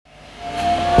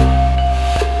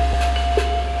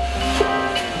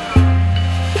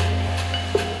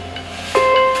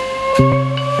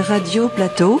Radio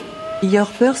Plateau, your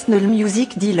personal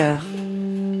music dealer.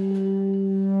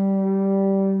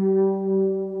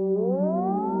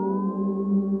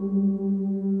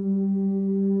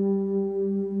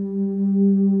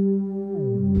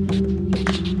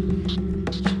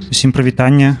 Усім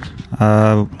прывітанне.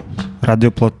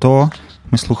 Радыё Плато.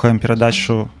 Мы слухаем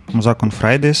перадачу Muzak on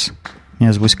Fridays.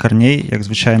 Меня звуць Карней. Як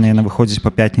звычайна, яна выходзіць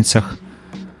па пятніцах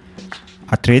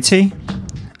о 3:00.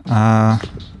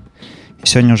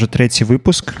 Сёння ўжо 3-й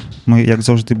выпуск. Мы, як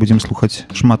заўжды, будзем слухаць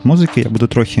шмат музыкі. Я буду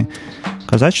трохі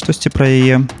казаць штосьці пра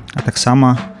яе, а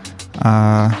таксама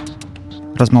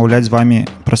размаўляць з вами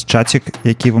праз чацік,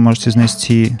 які вы можете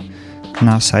знайсці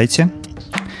на сайце.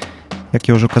 Як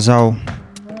я ўжо казаў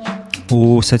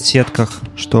у соцсетках,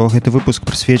 што гэты выпуск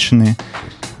прысвечаны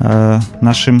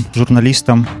нашым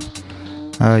журналістам,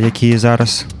 якія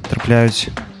зараз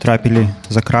трапілі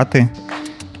за краты,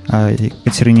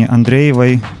 Кацярыне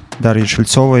Андрэевай, Дар'і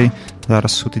Шульцовай.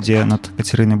 Зараз суд ідзе над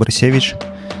Кацярынай Барысевіч.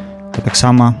 А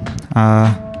таксама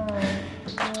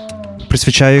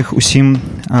прысвячаю іх усім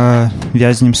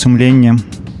вязням сумлення,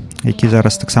 які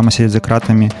зараз таксама сядзяць за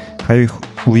кратамі. Хай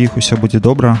у іх усё будзе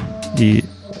добра, і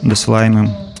дасылаем ім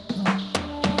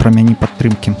прамяні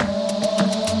падтрымкі.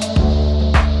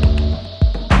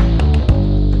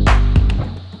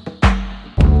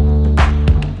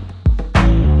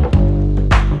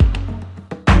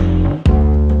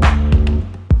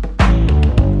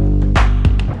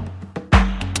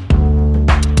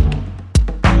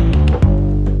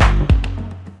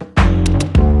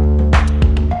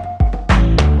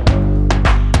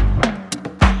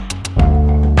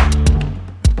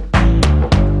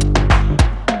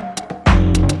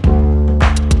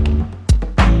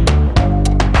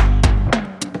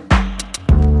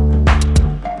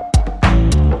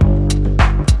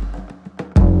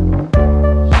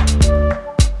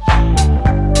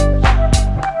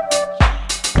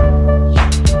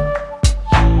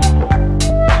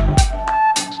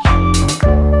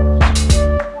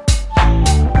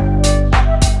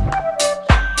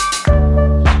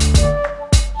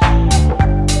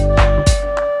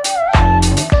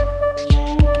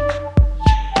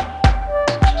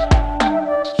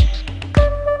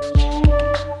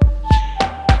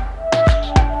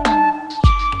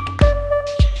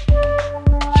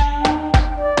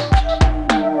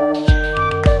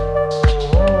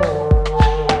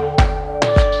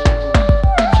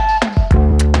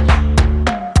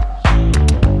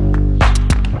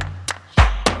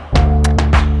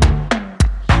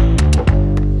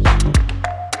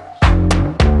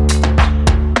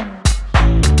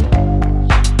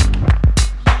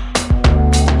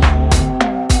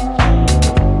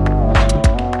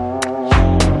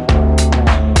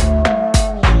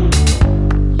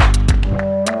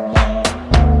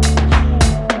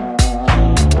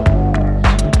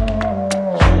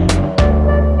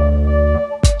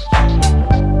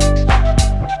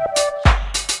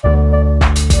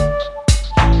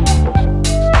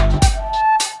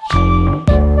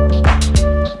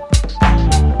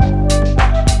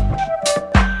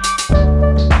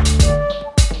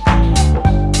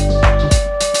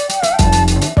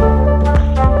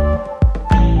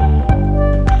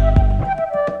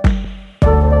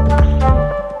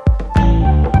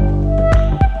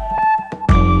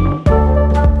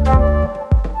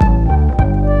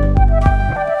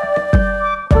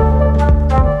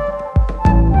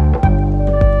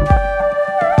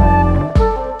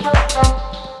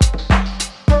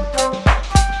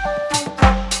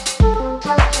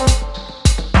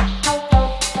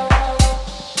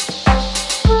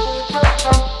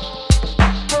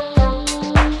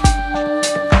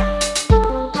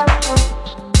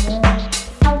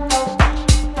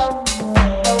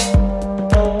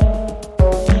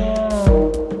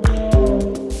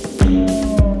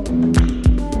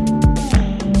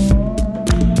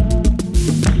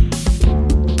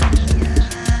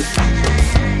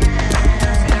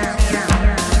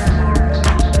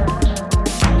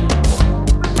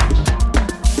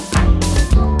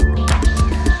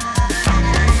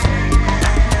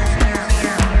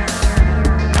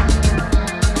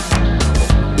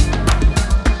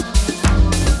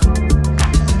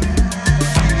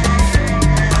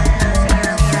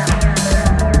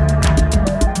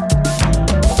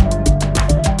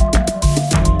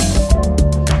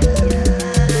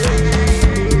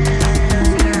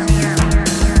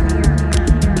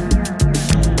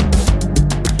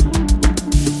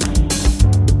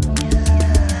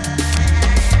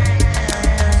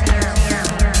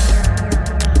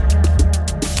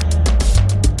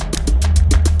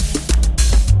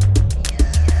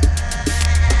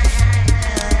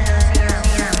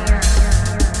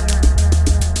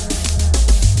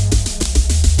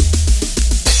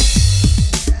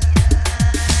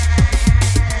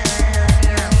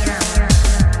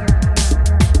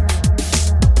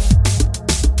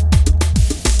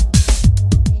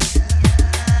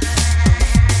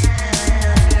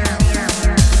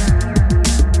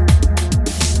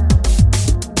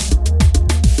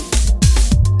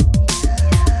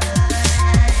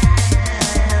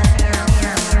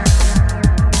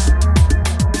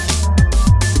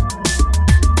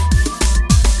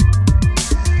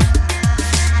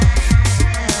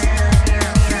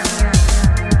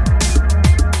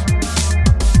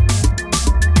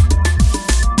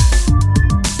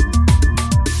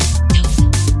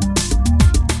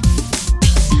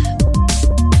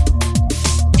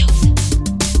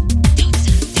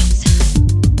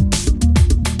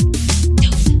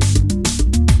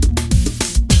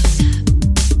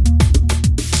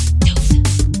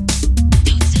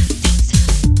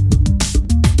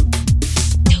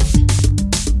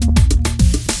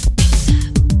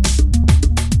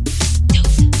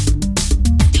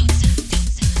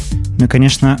 Ну і,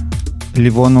 конечно,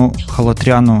 Левону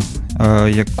Халатряну,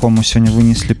 якому сёння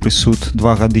вынеслі прысуд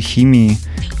 2 гады хіміі,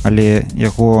 але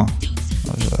яго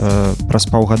праз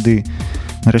паўгады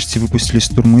нарэшце выпусцілі з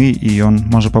турмы, і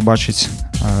ён можа пабачыць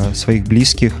сваіх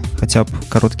блізкіх хаця б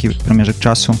кароткі прамежак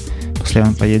часу, пасля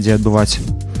ён паедзе адбываць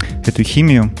гэтую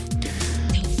хімію.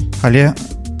 Але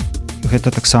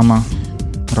гэта таксама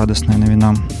радасная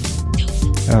навіна.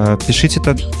 Пішыце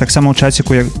таксама ў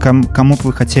чаціку, каму б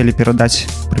вы хацелі перадаць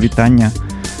прывітанне.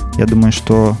 Я думаю,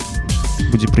 што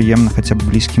будзе прыемна хаця б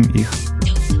блізкім іх.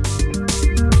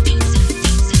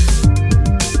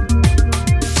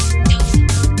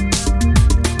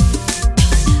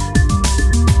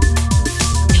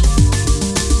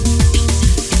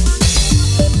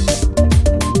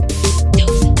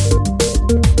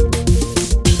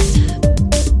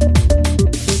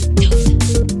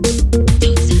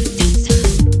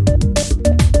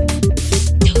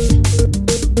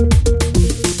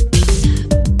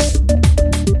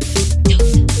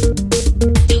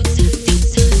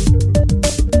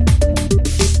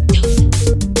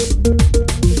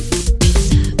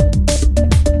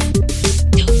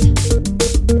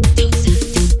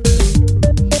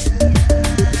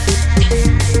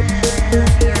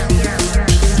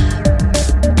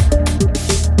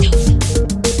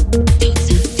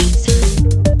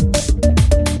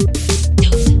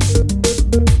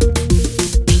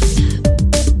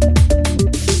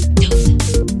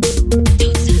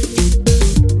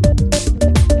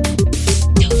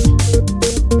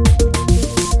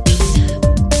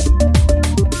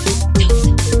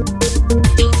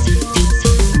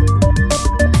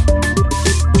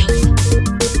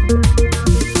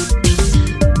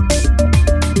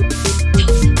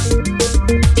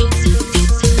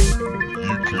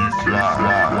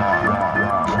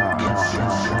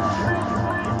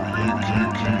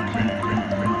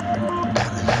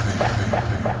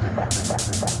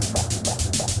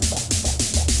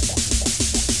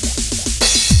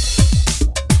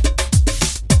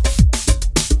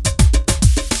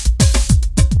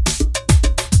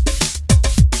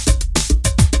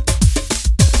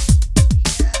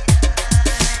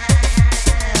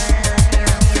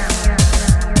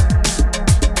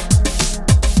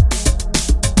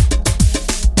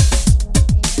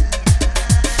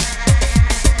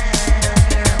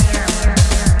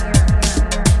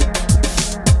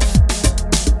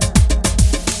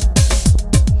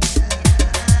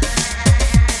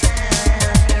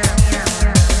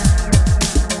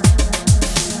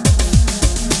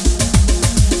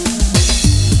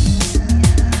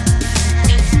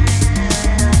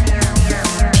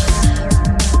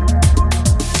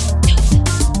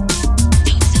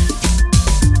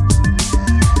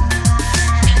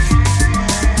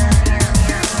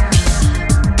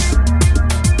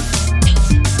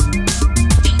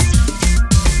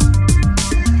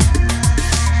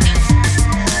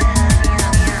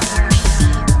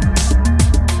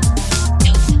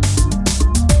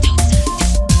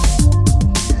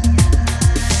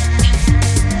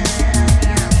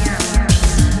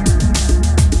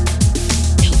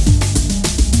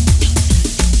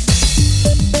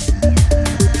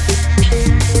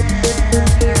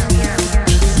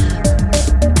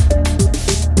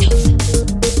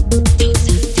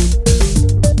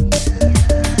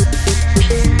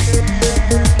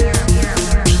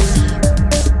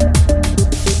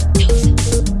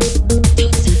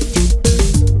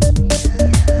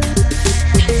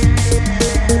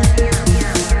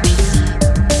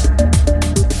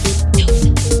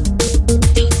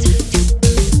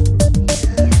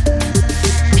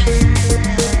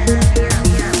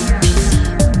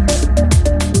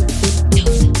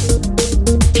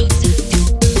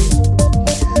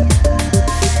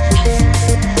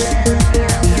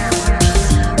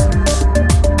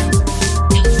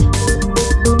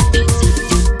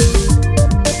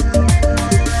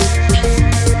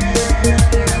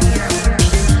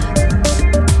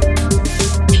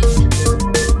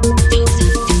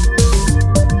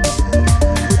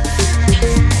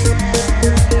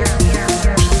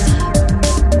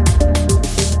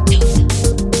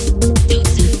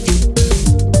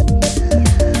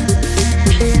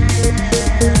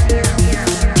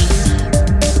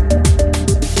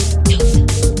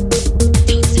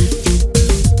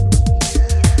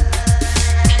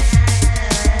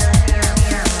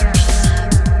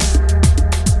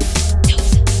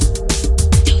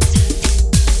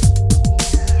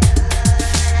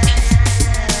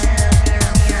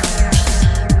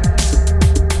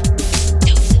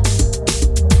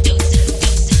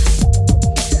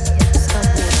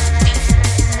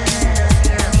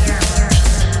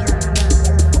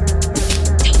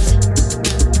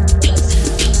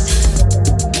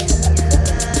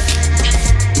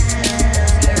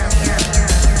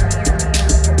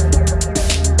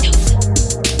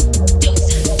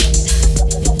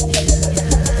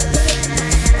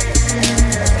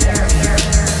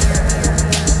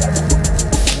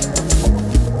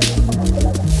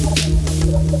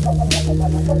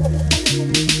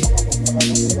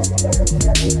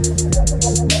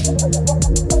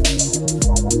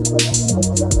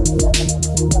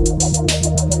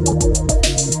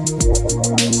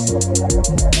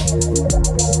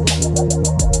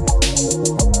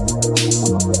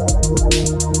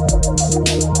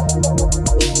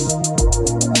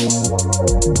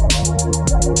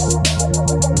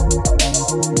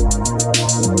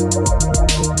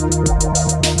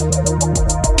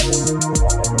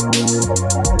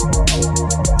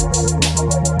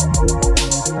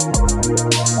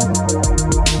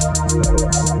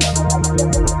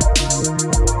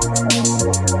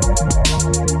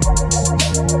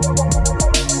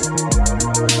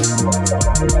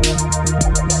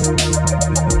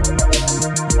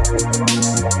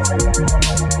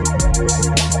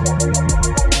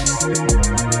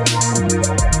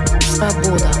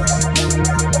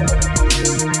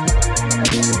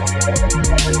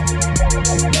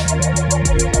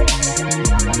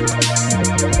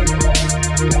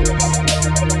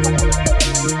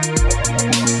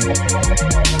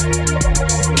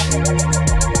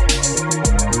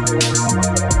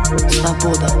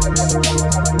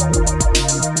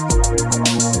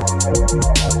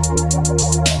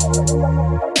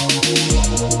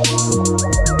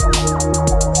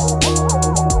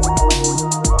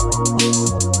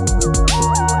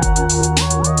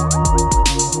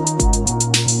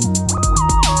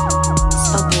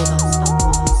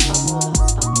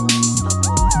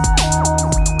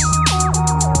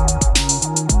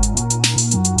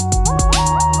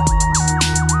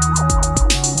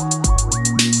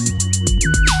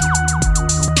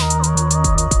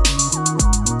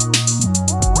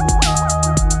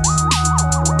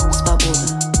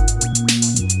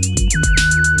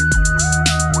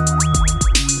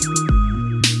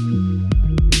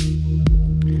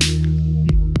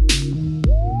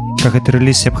 Про гэты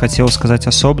рэліз я б хацеў сказаць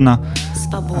асобна.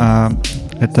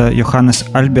 Это Йоханнес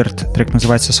Альберт, трек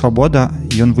называецца «Свабода».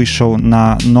 Ён выйшаў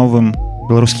на новым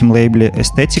беларускім лейбле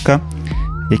 «Эстетика»,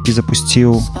 які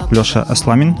запусціў Лёша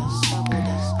Асламін.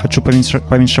 Хачу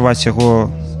павіншаваць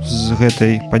яго з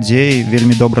гэтай падзеяй.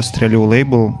 Вельмі добра стрэліў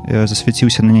лейбл,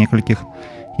 засвяціўся на некалькіх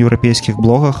еўрапейскіх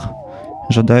блогах.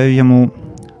 Жадаю яму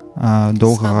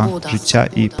доўгага жыцця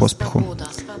і поспеху.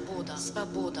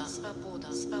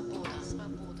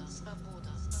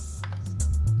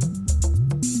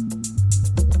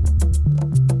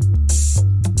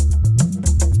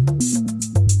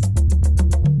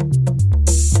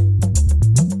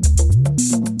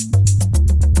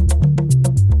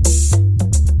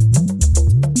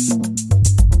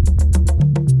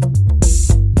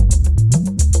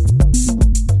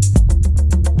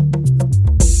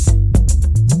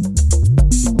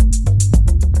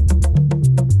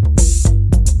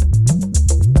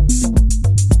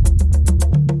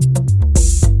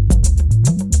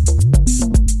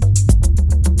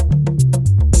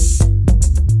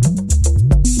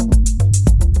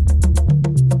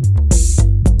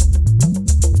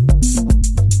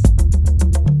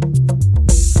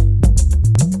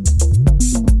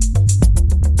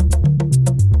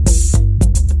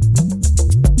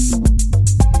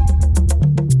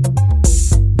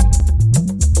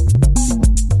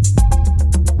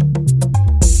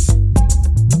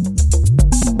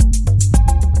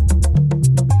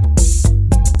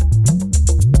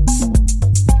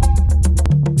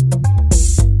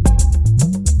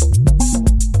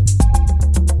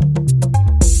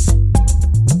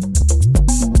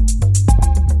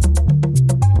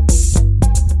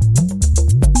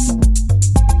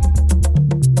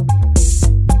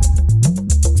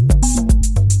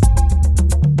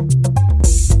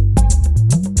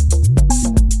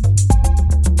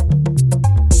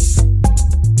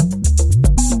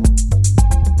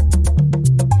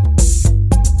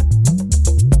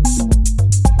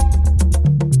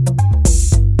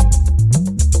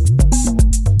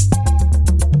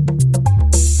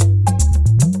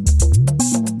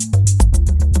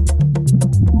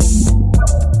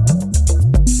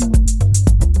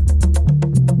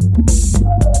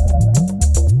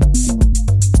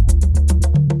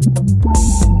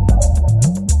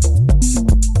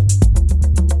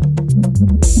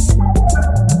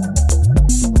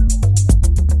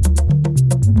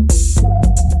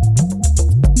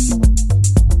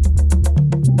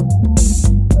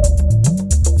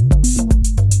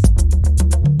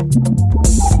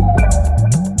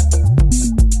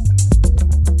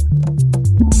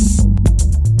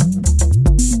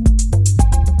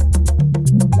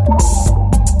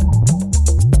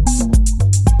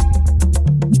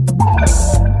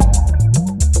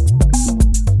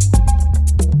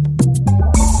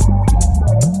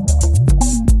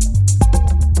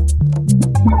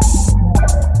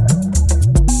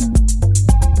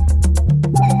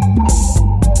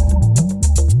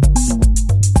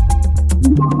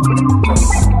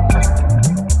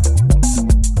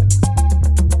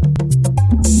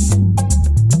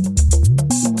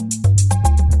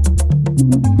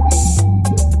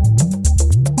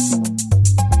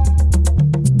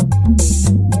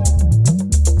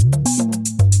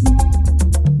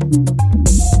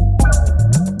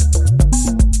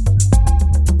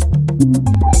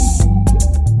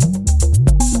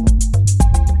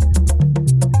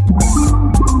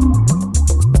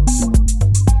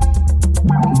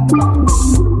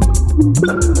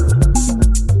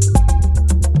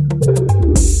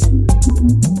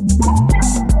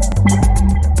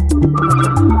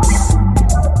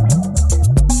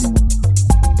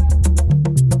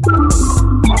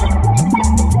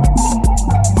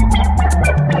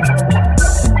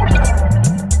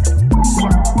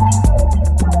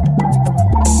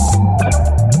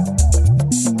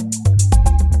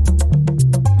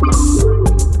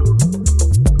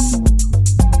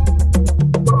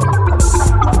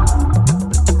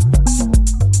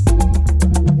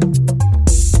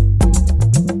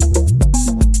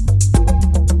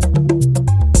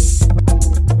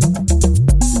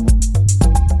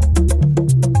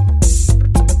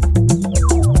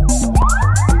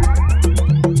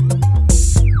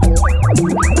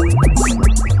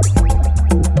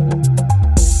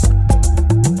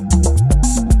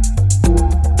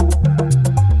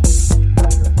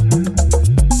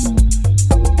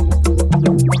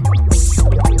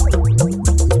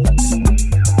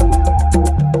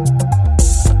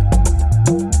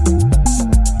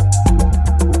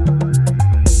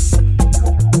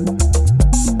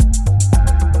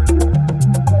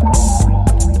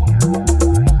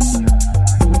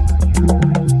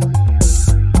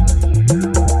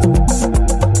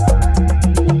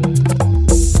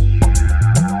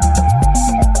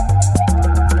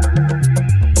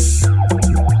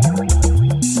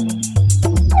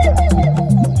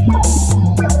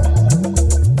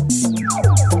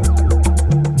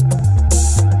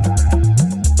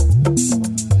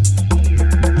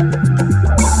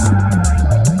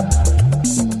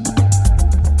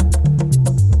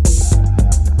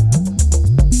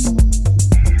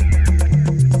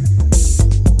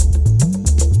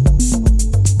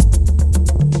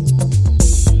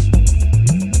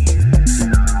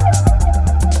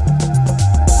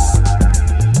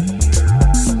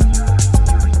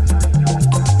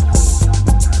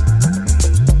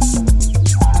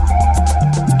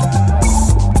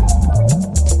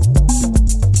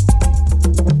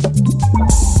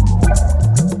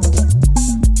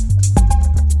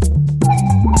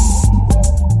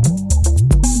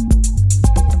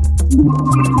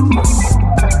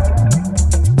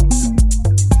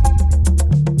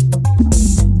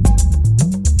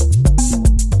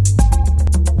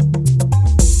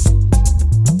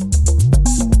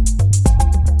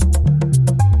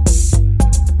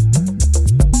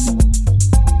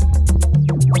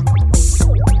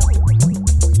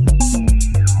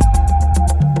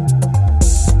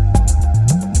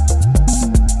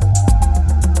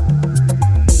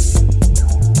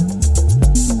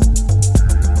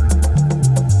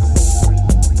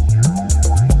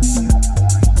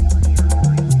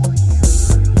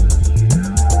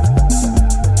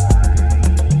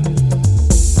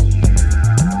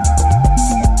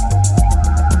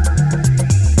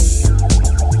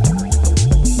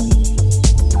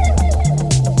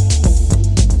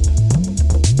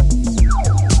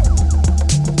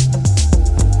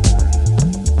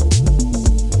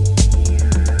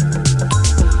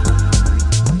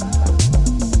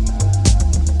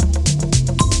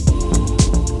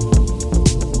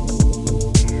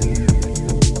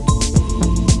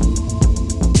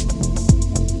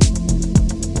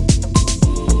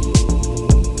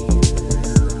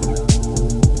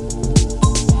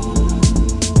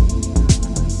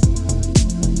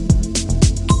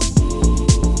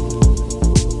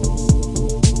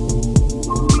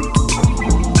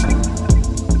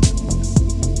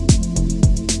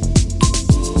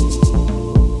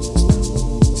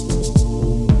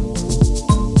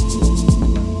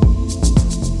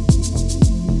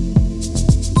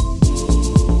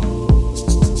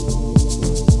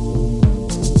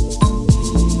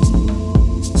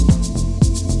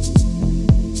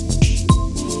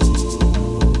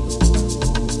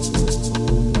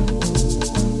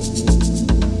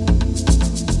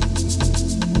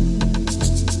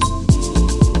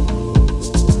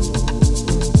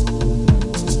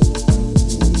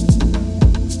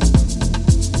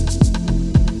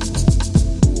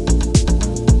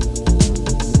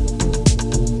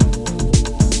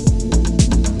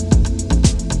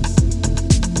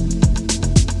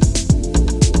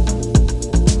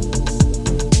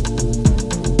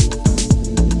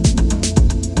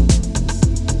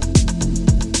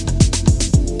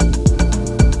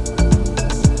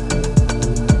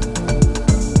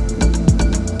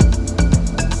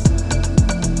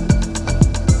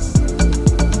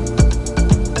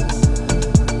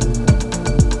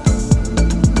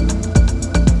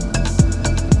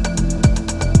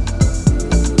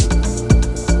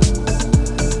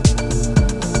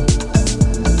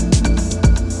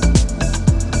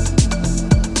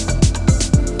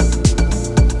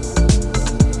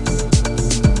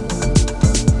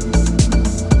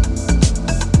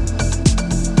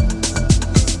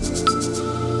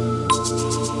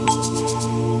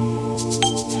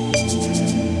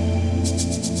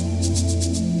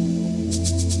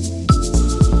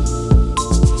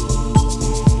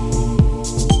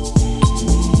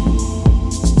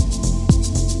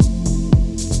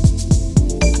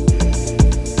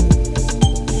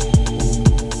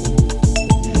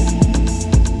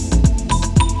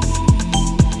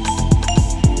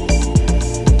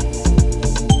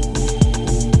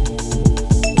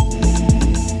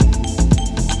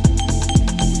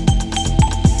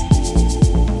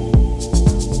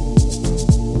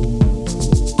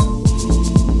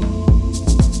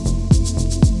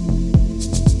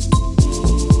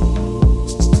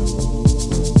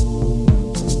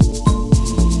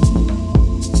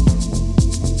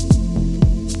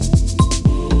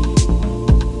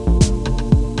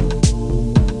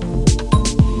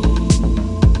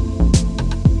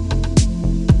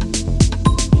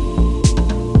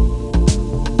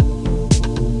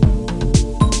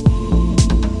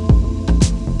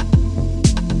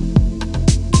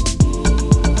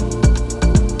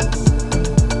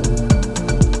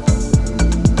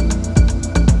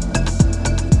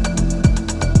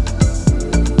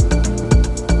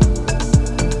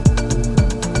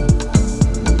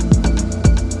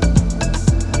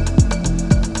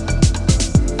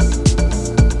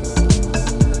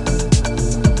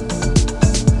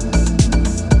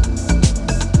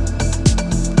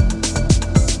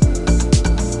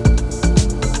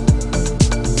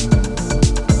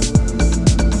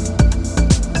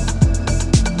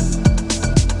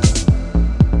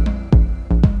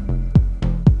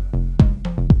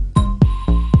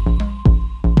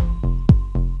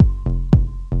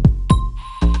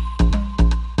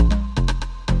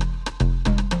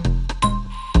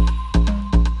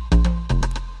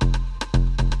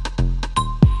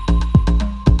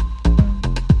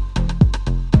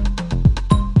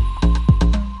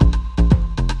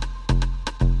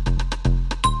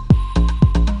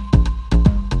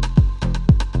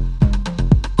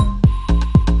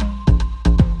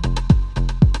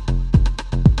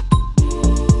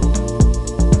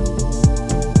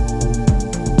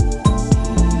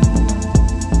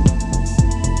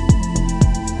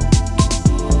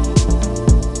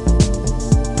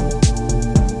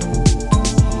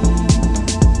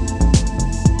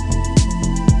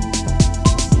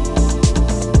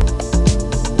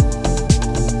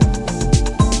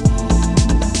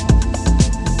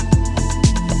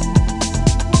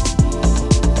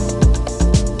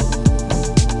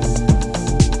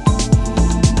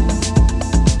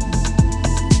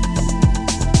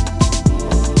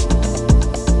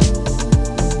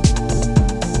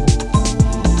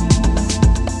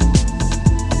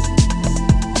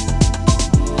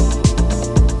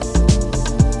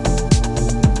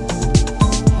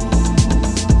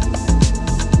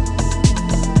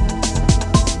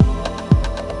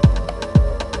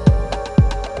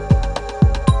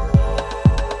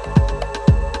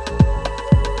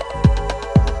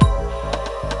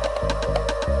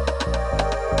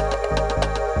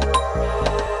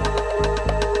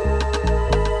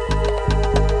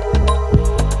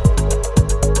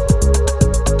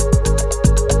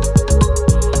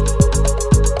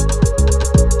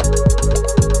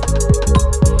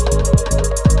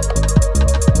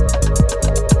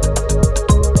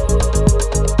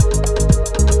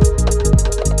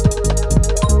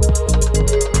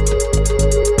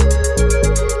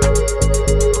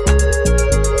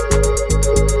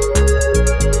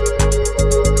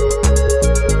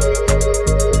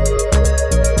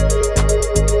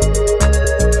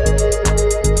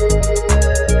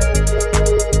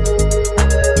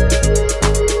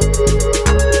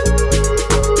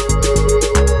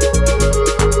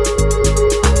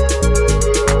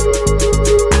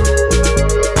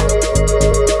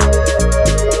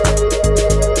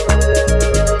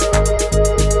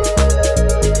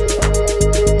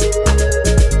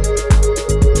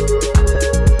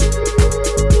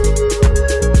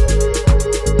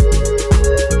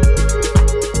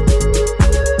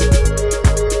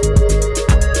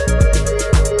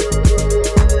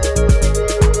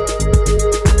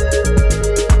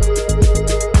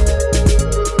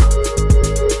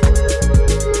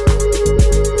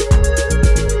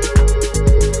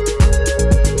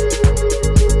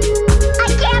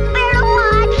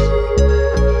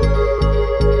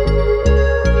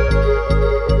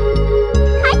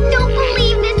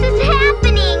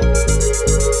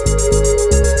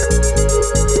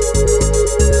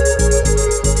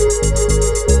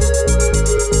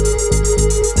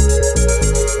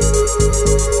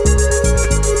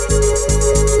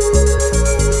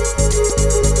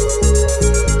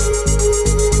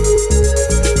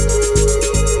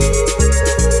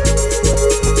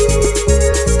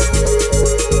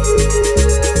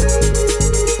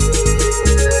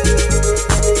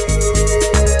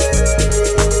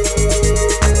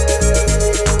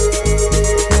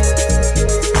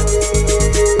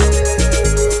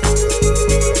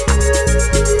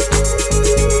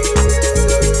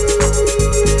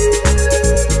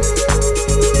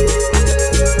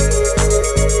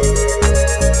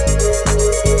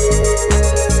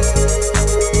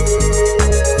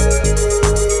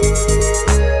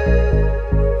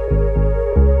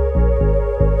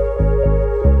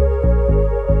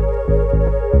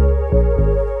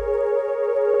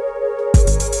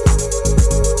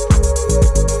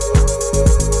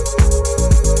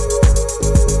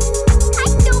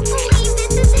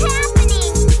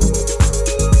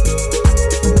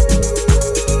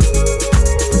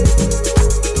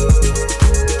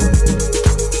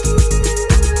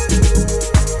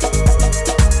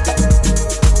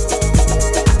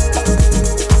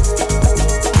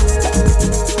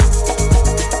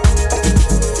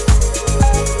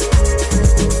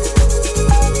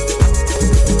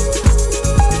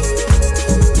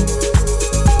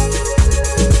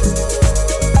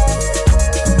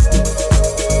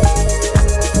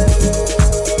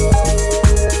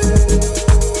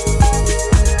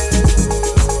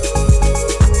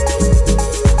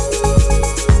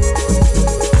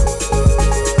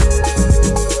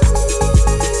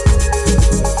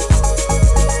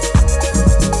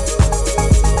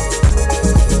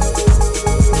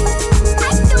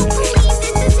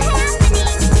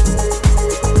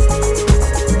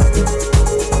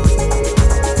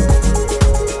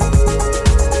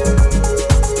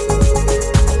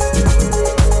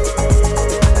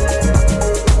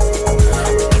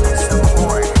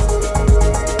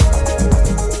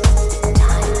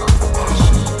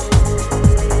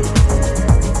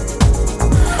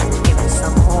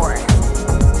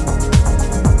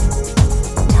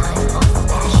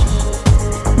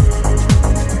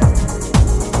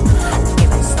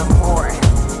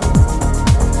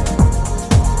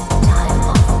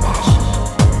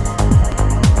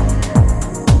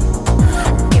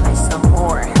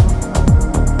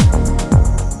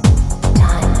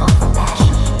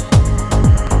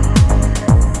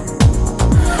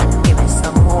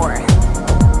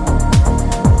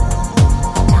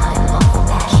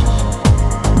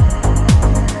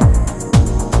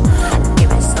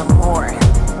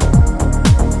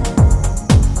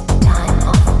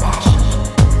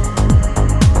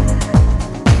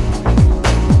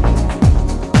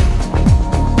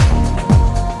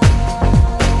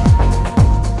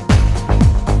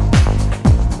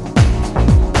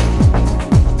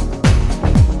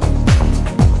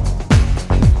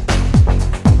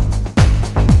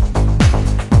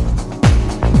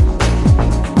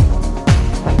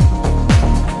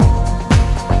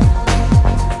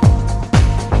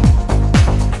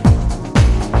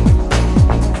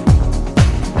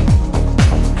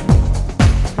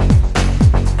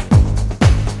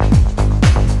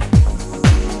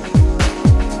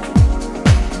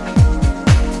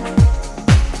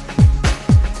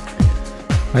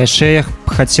 Яшчэ я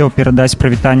хацеў перадаць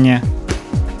прывітанне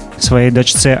сваёй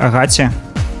дачцэ Агаце,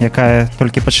 якая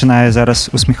толькі пачынае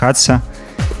зараз усміхацца,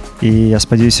 і я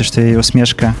спадзяюся, што яе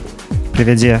усмешка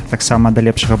прывядзе таксама да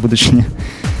лепшага будучыні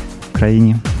ў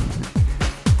краіне.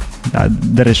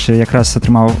 Дарэчы, якраз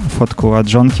атрымаў фотку ад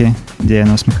жонкі, дзе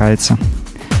яна усміхаецца.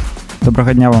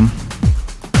 Добрага дня вам.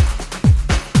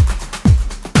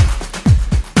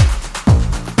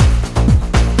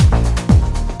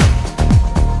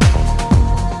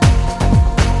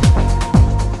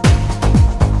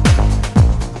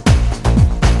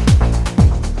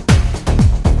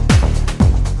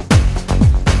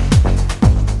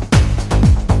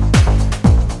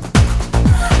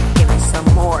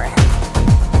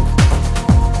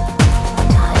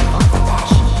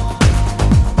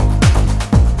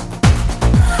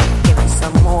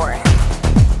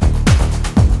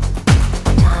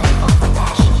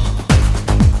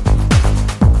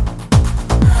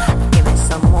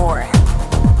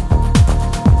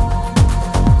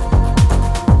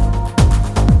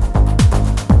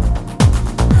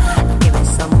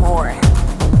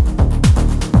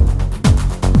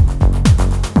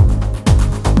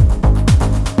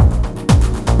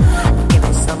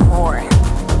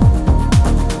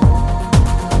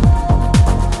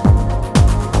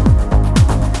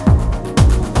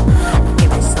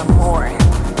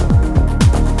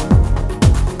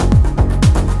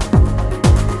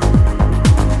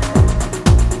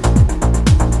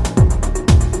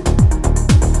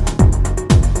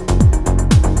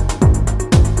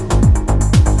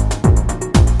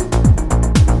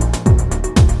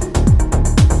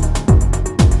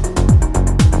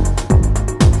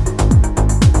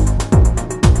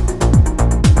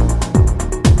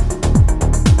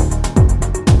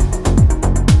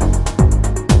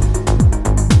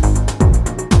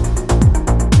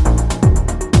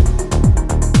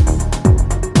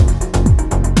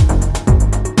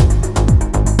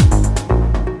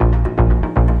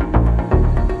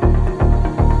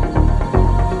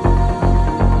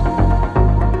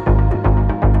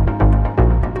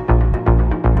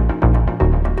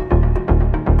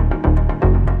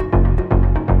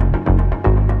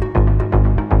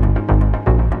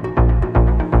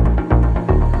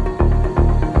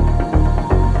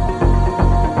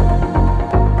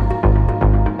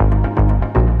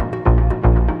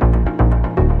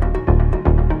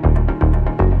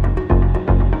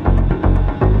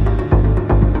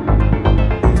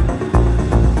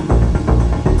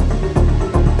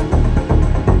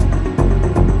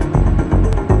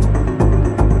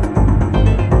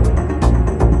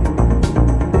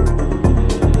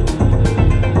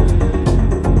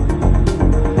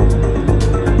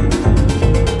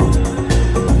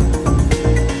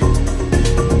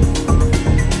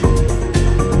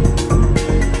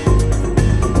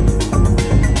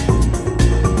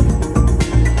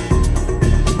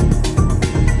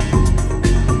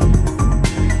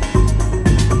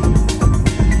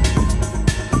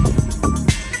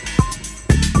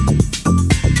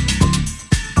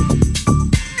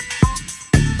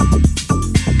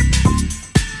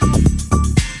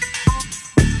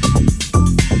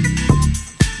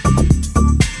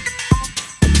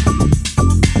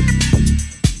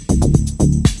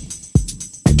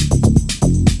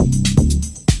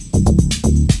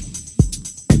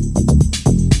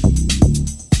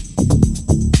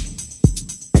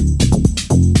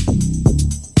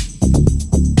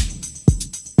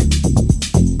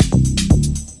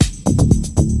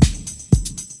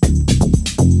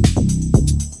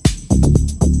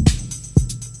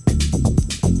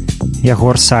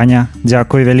 Ягор, Саня,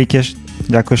 дзякуй вялікі,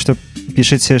 дзякуй, што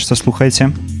пішыце, што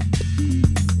слухаеце.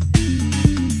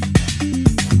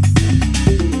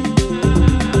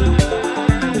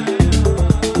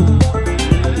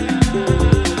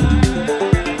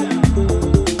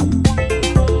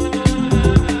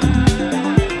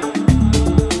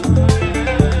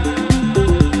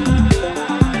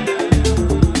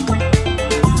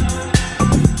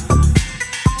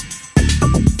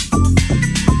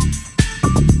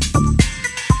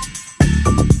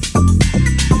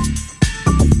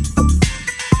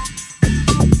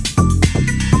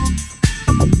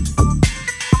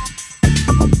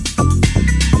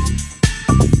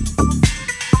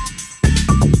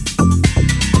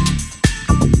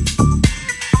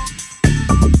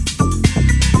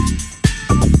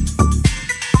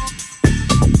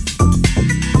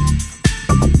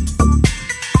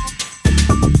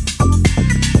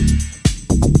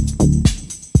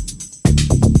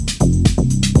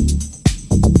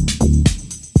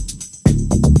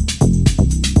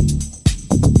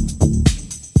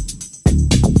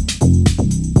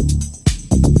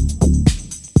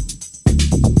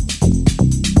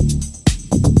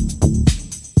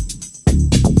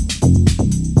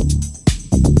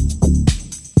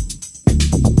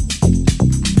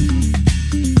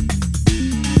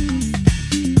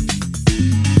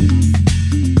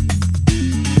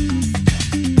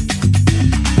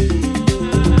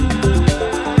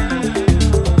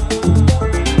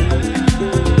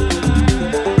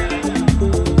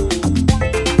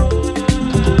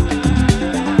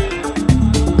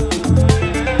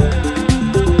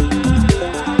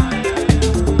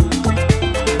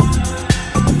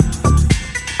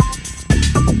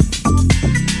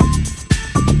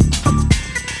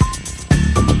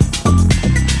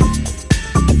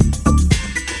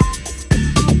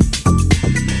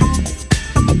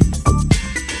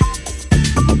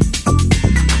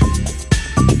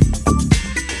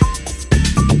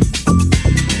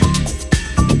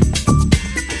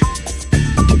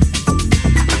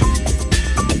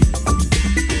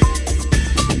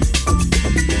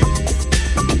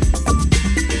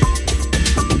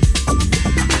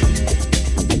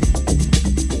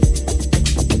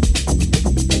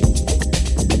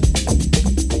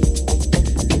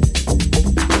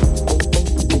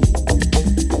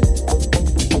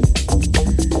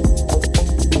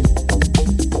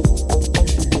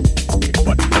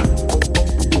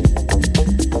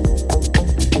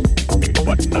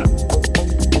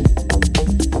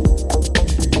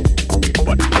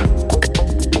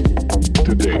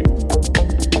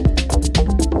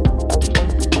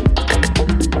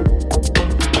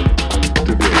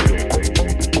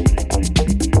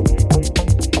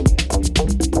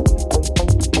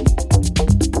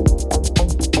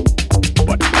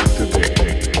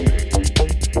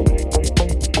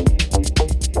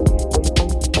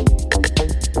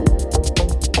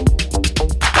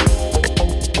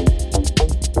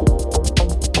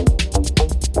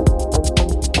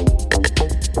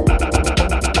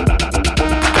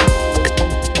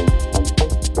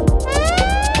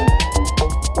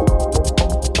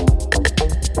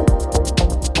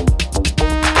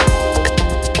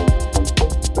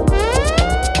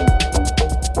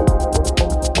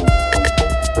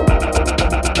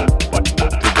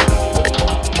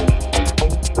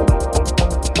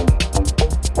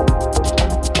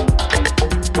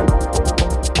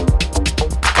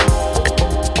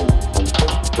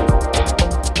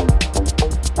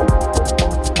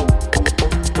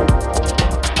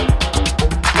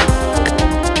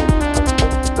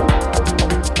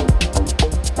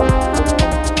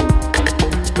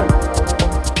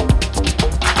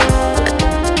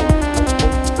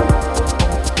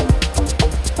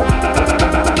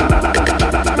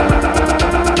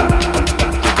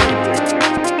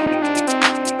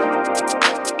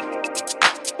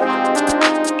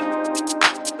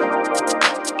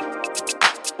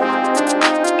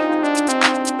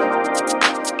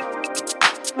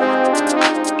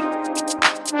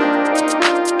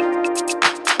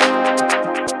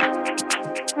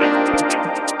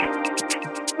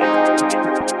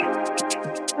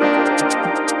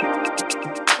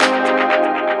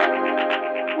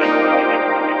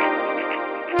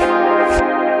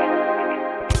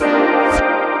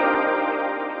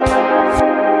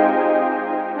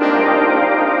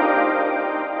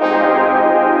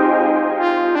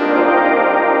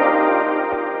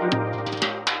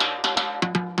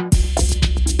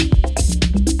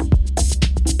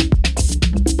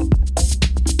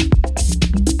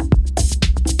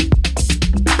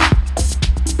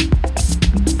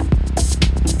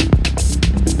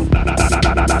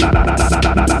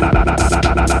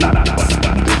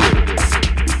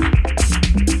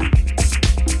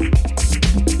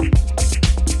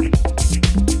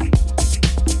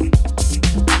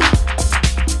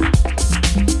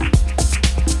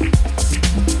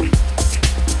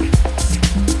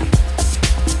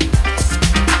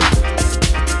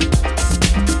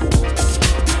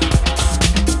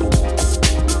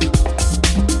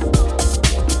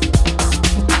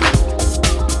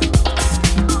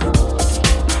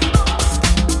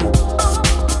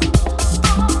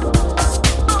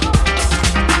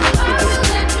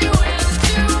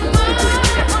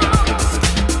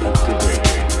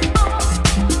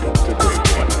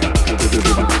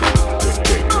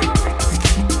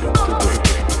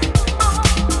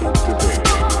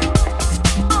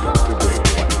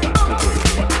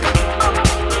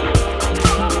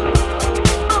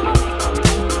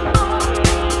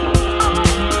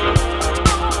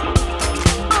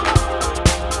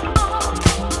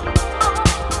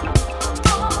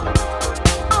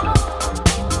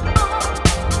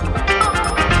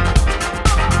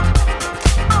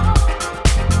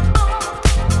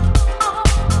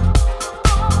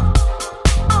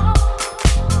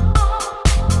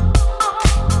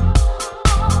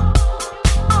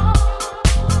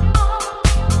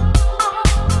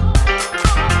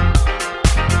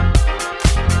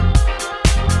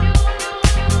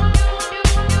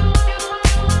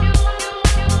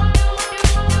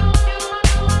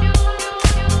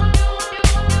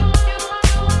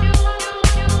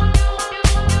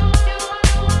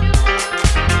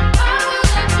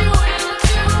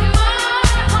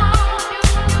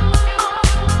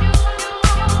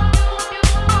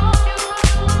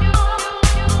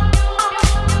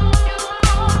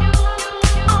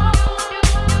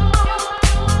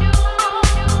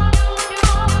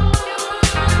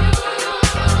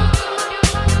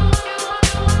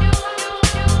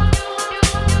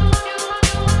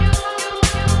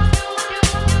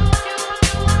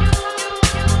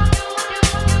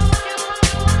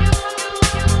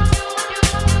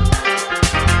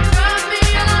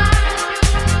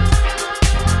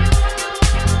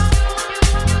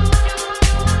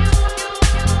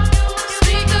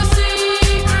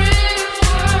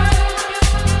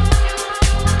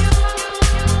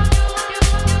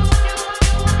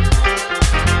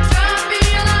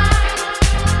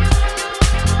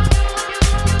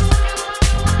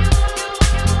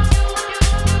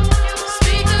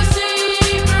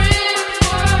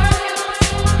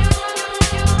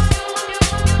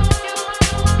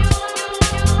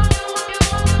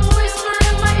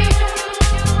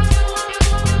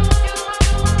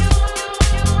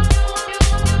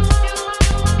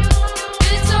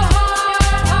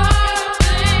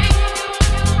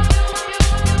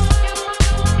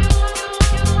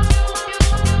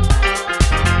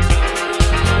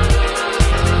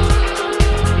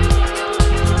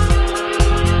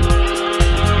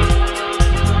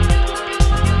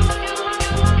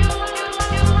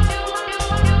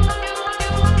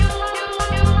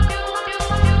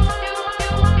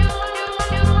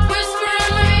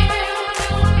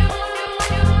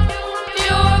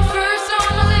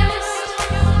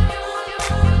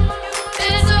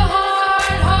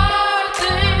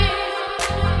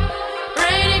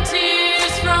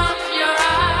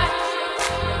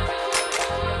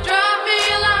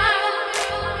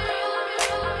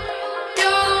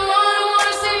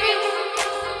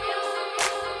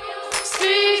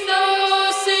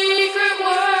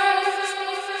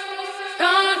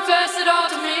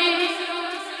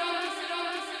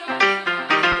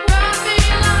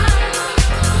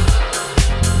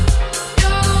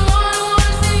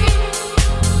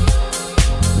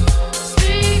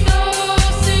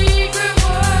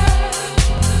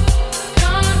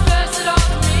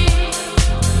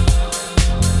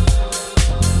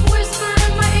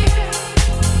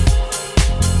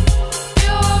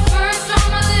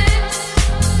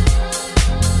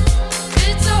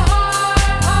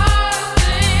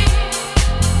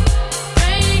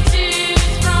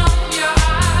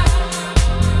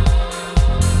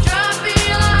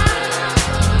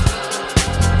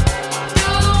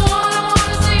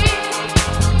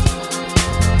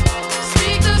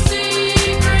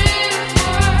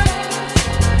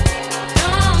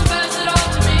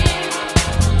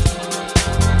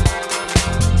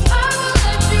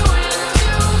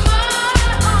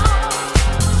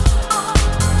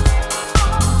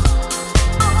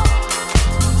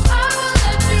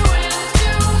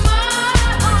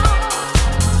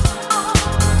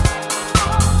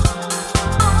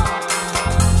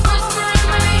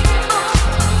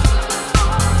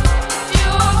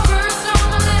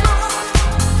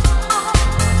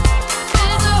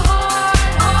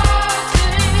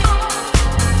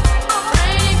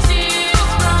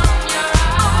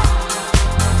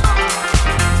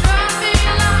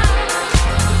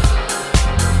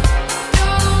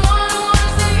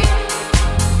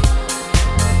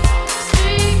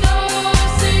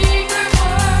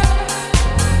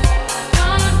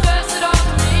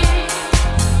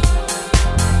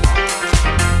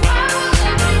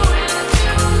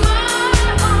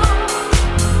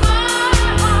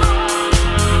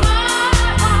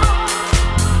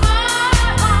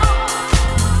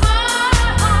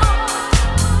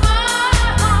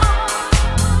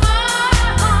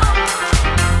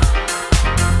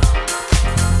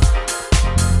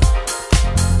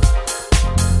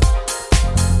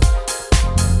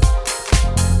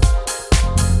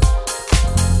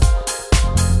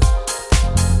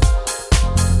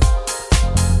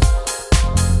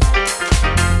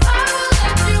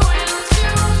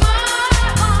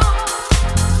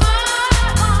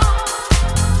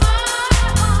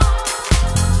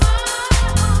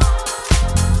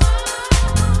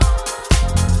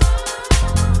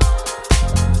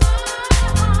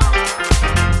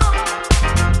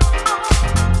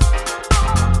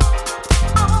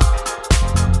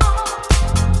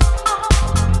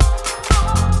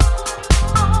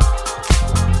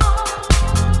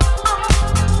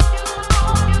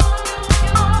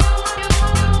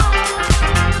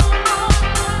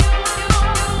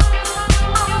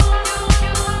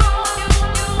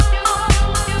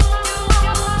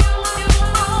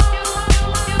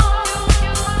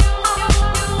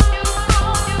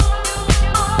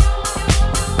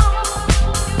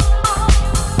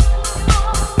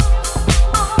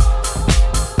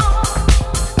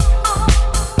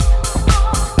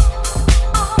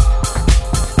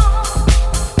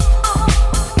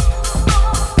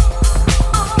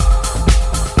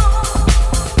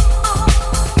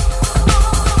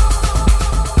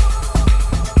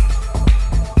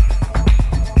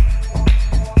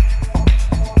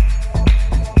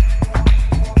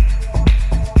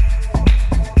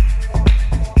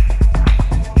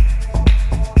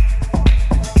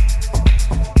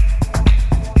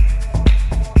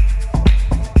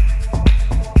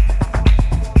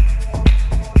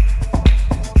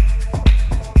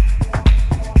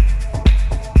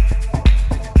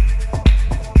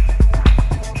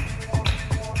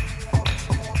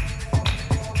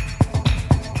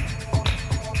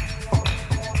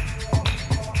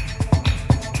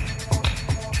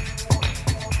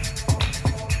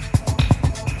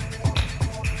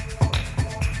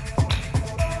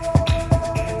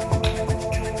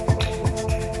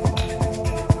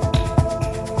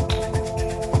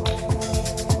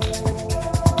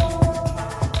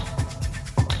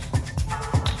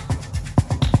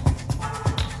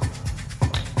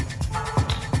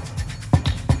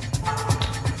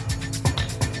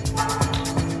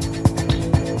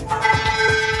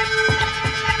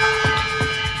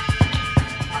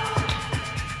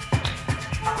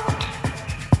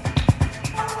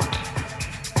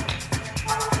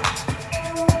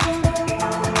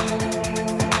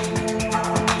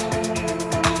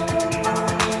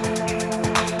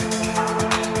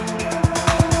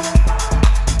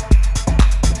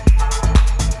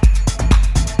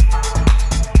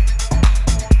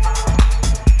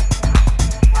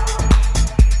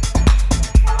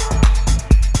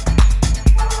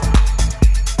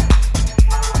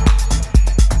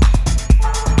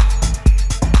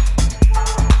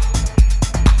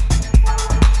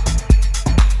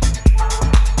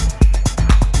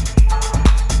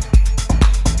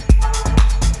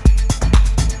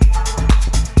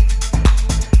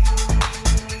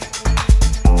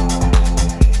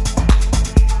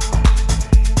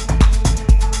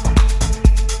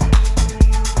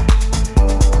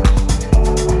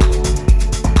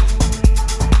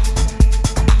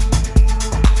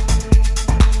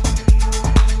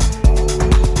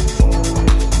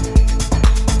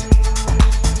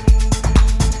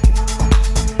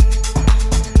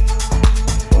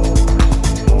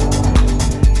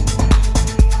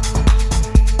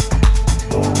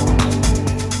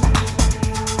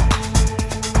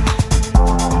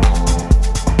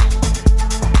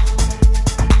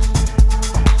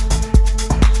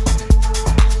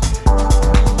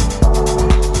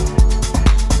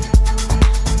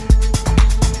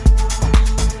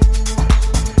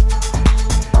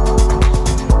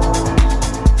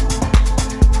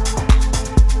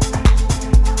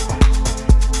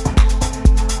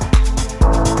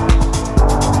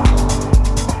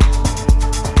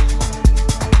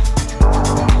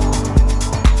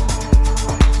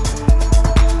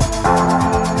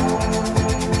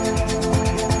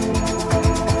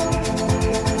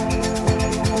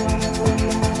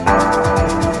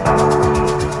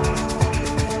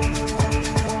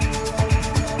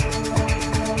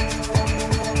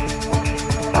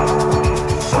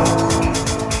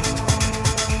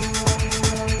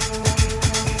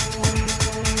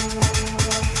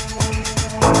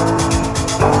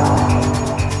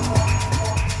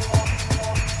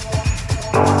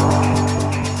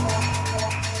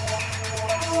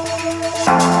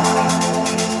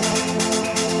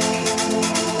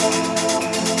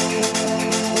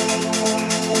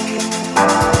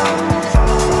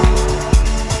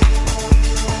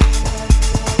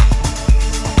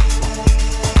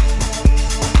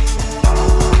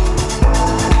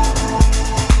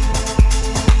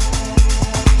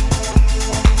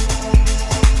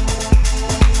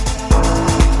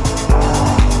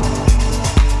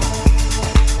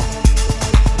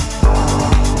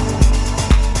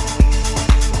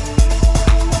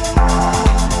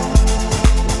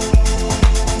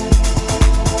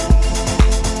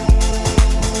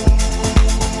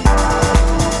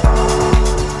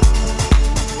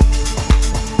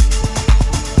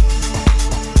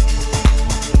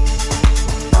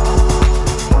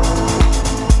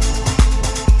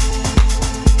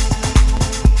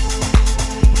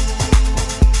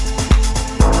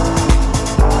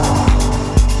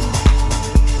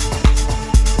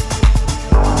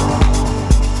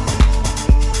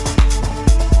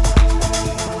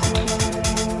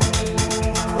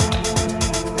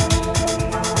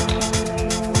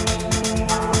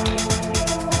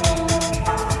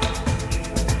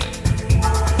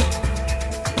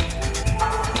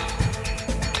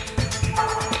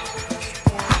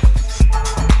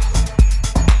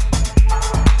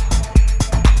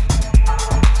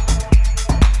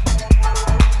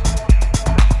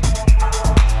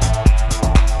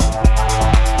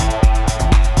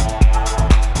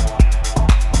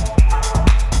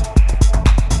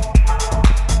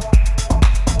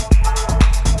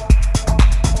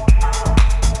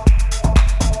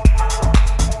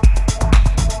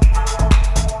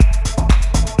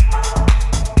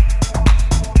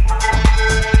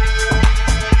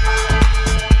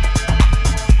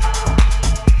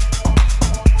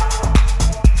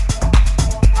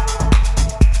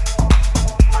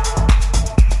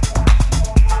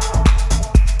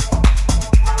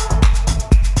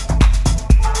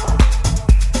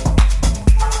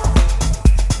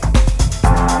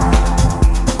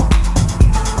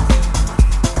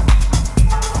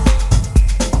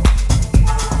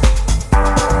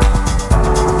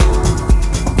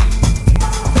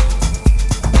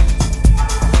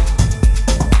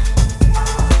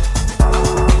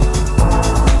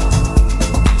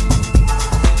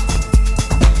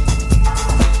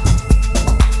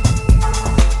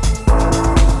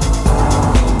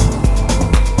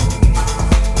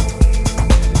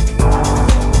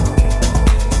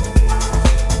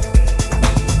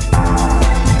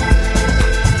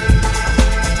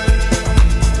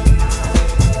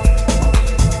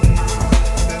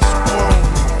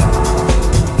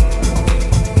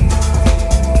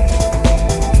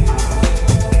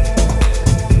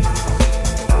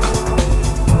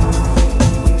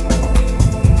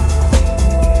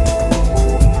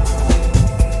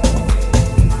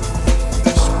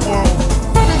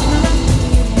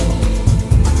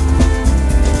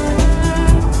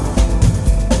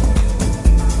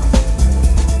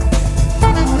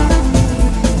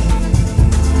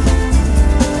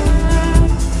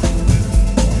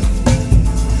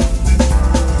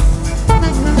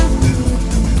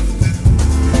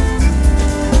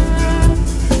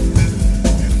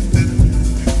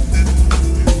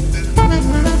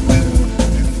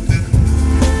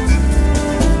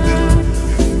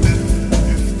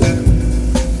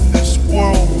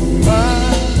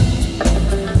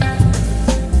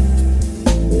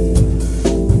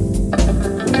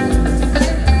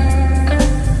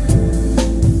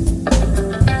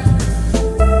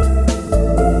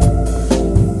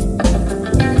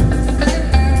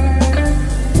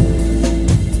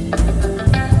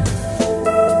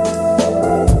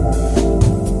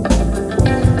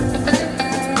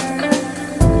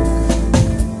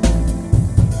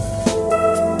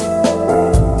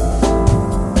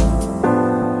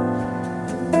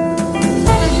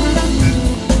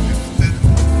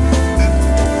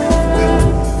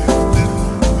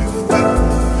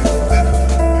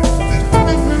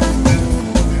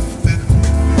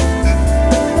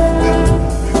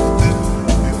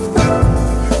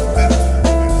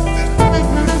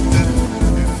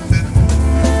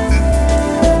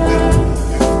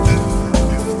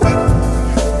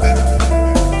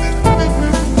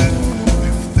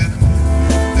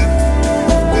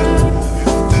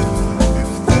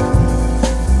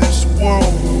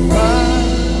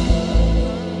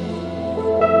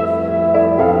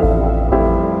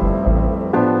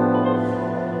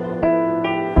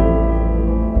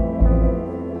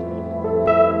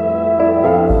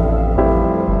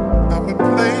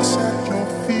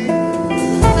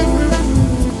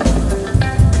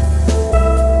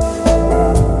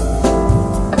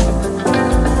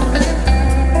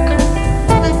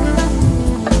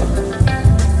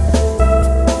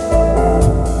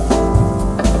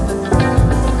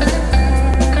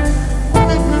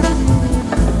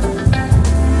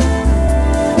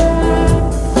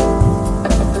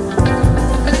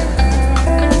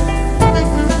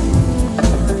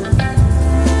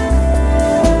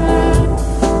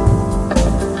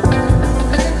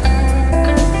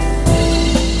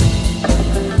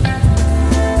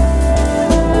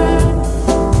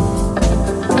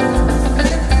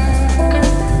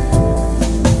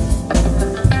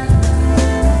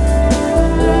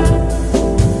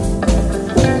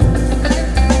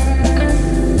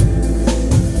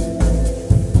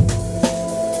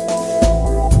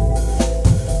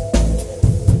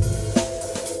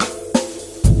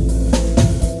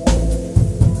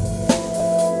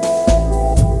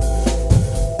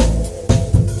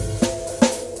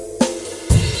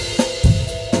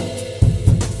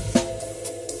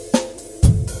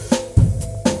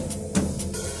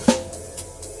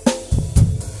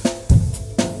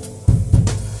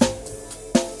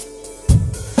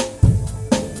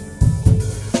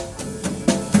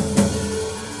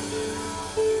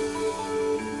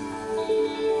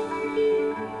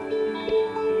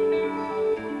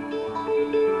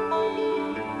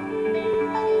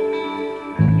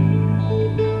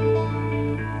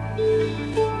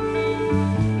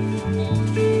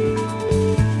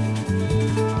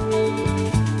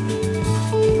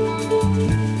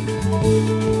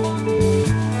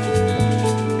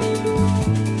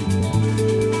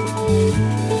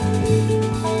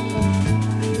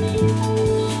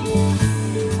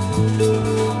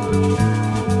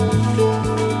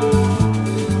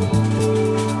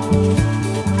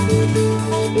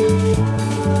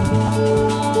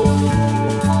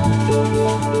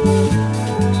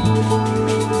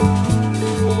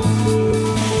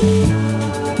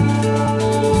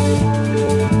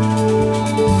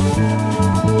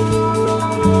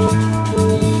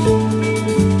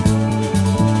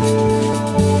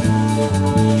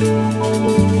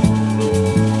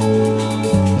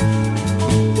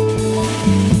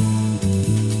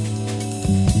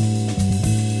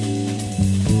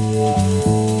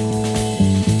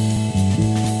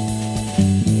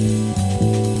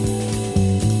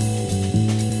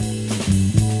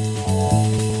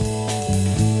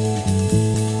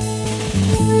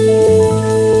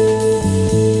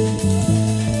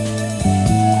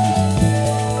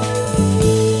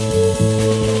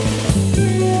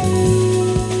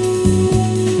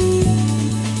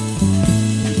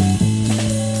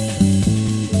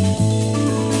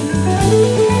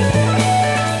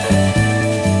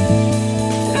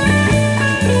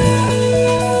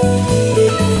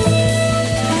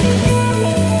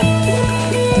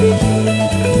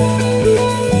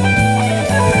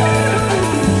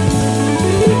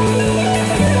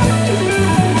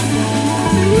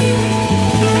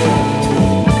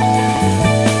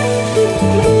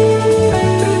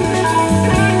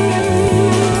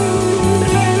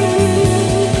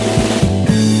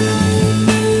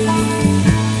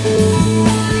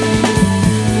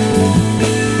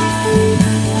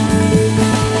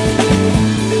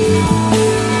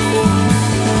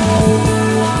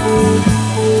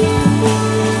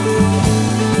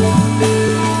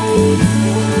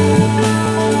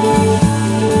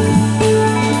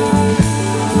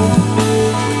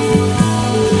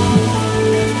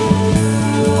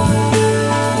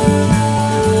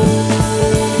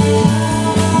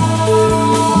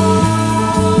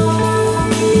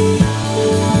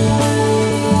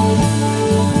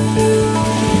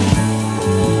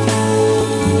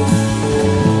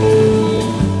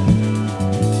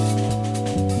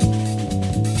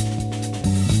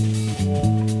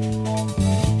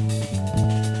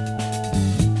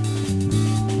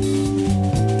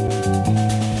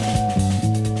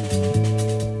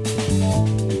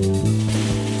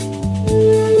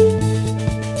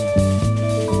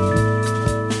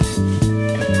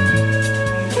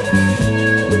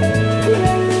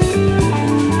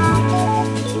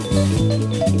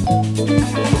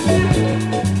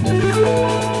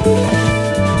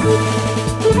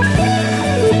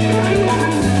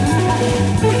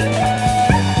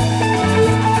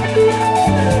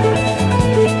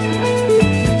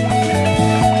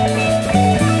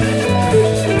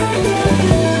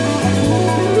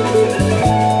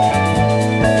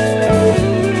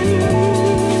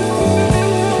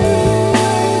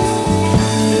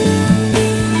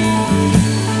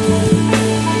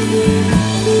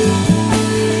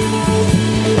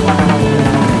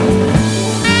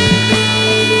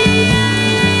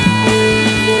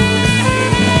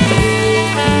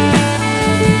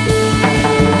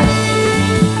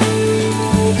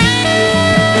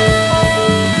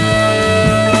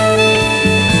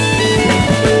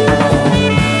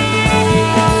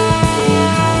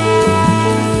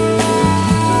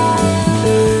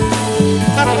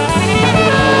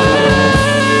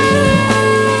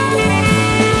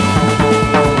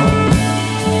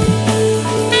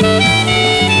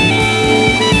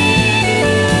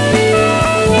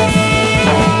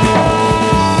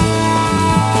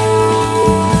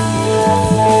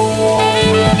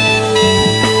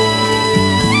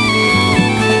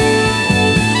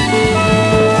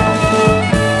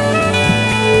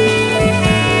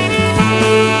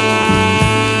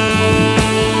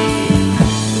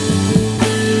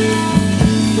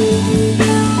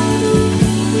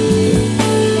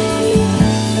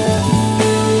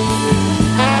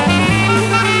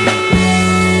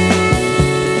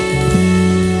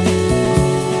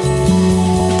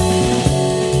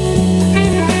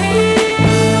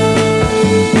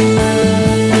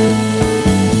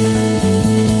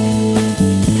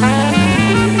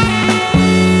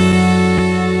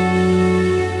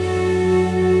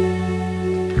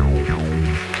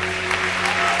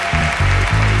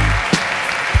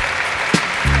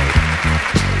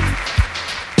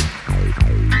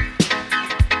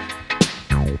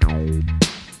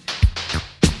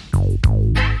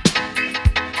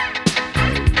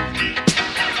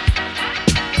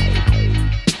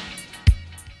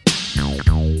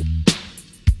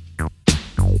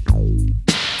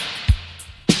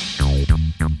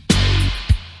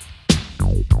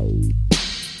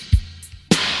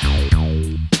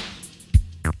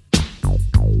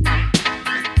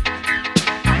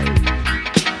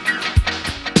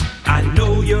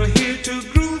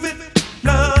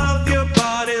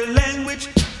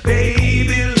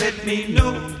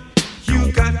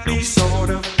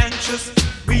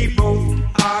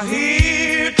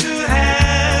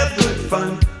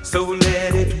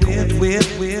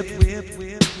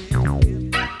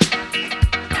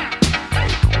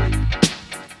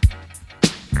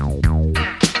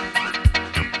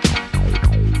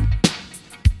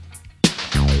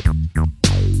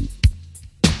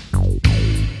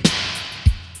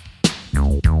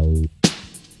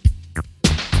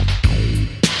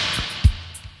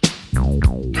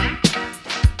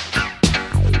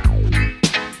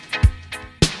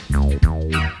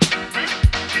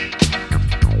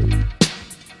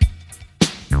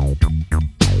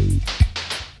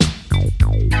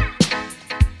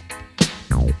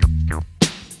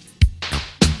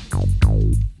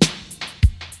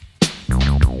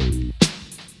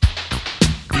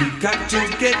 Got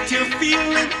to get your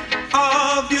feeling,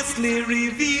 obviously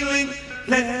revealing.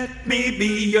 Let me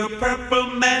be your purple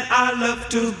man. I love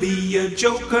to be a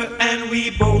joker, and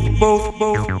we both.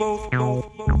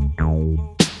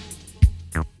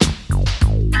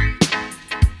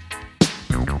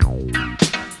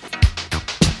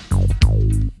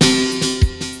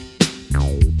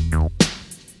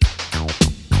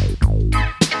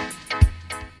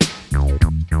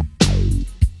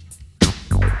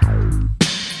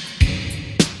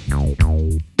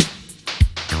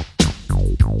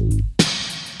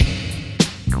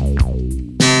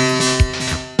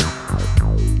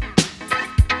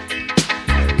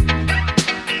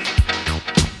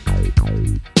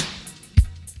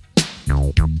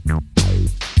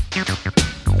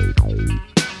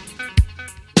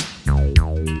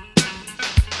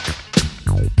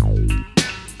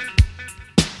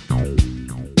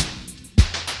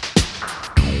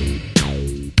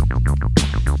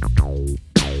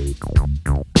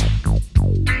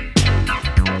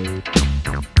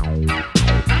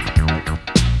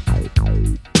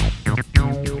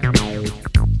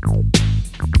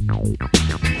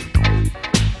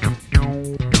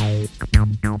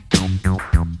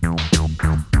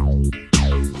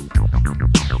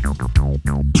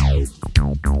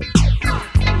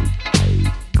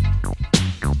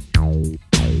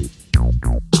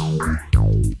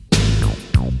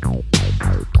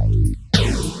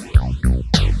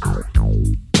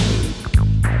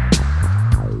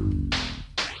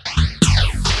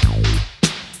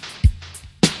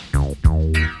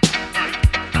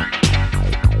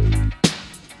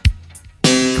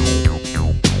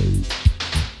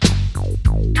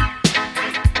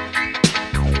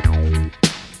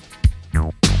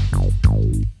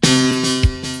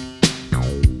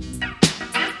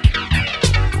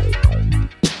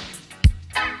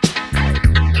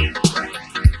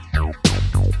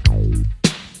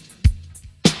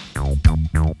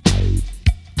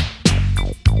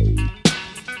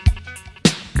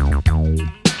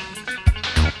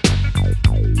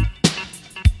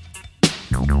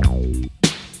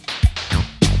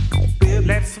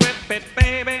 Let's whip it,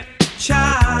 baby.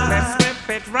 Child. Let's whip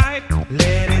it right.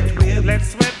 Let it whip.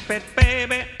 Let's whip it,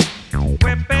 baby.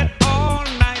 Whip it all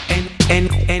night.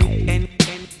 And.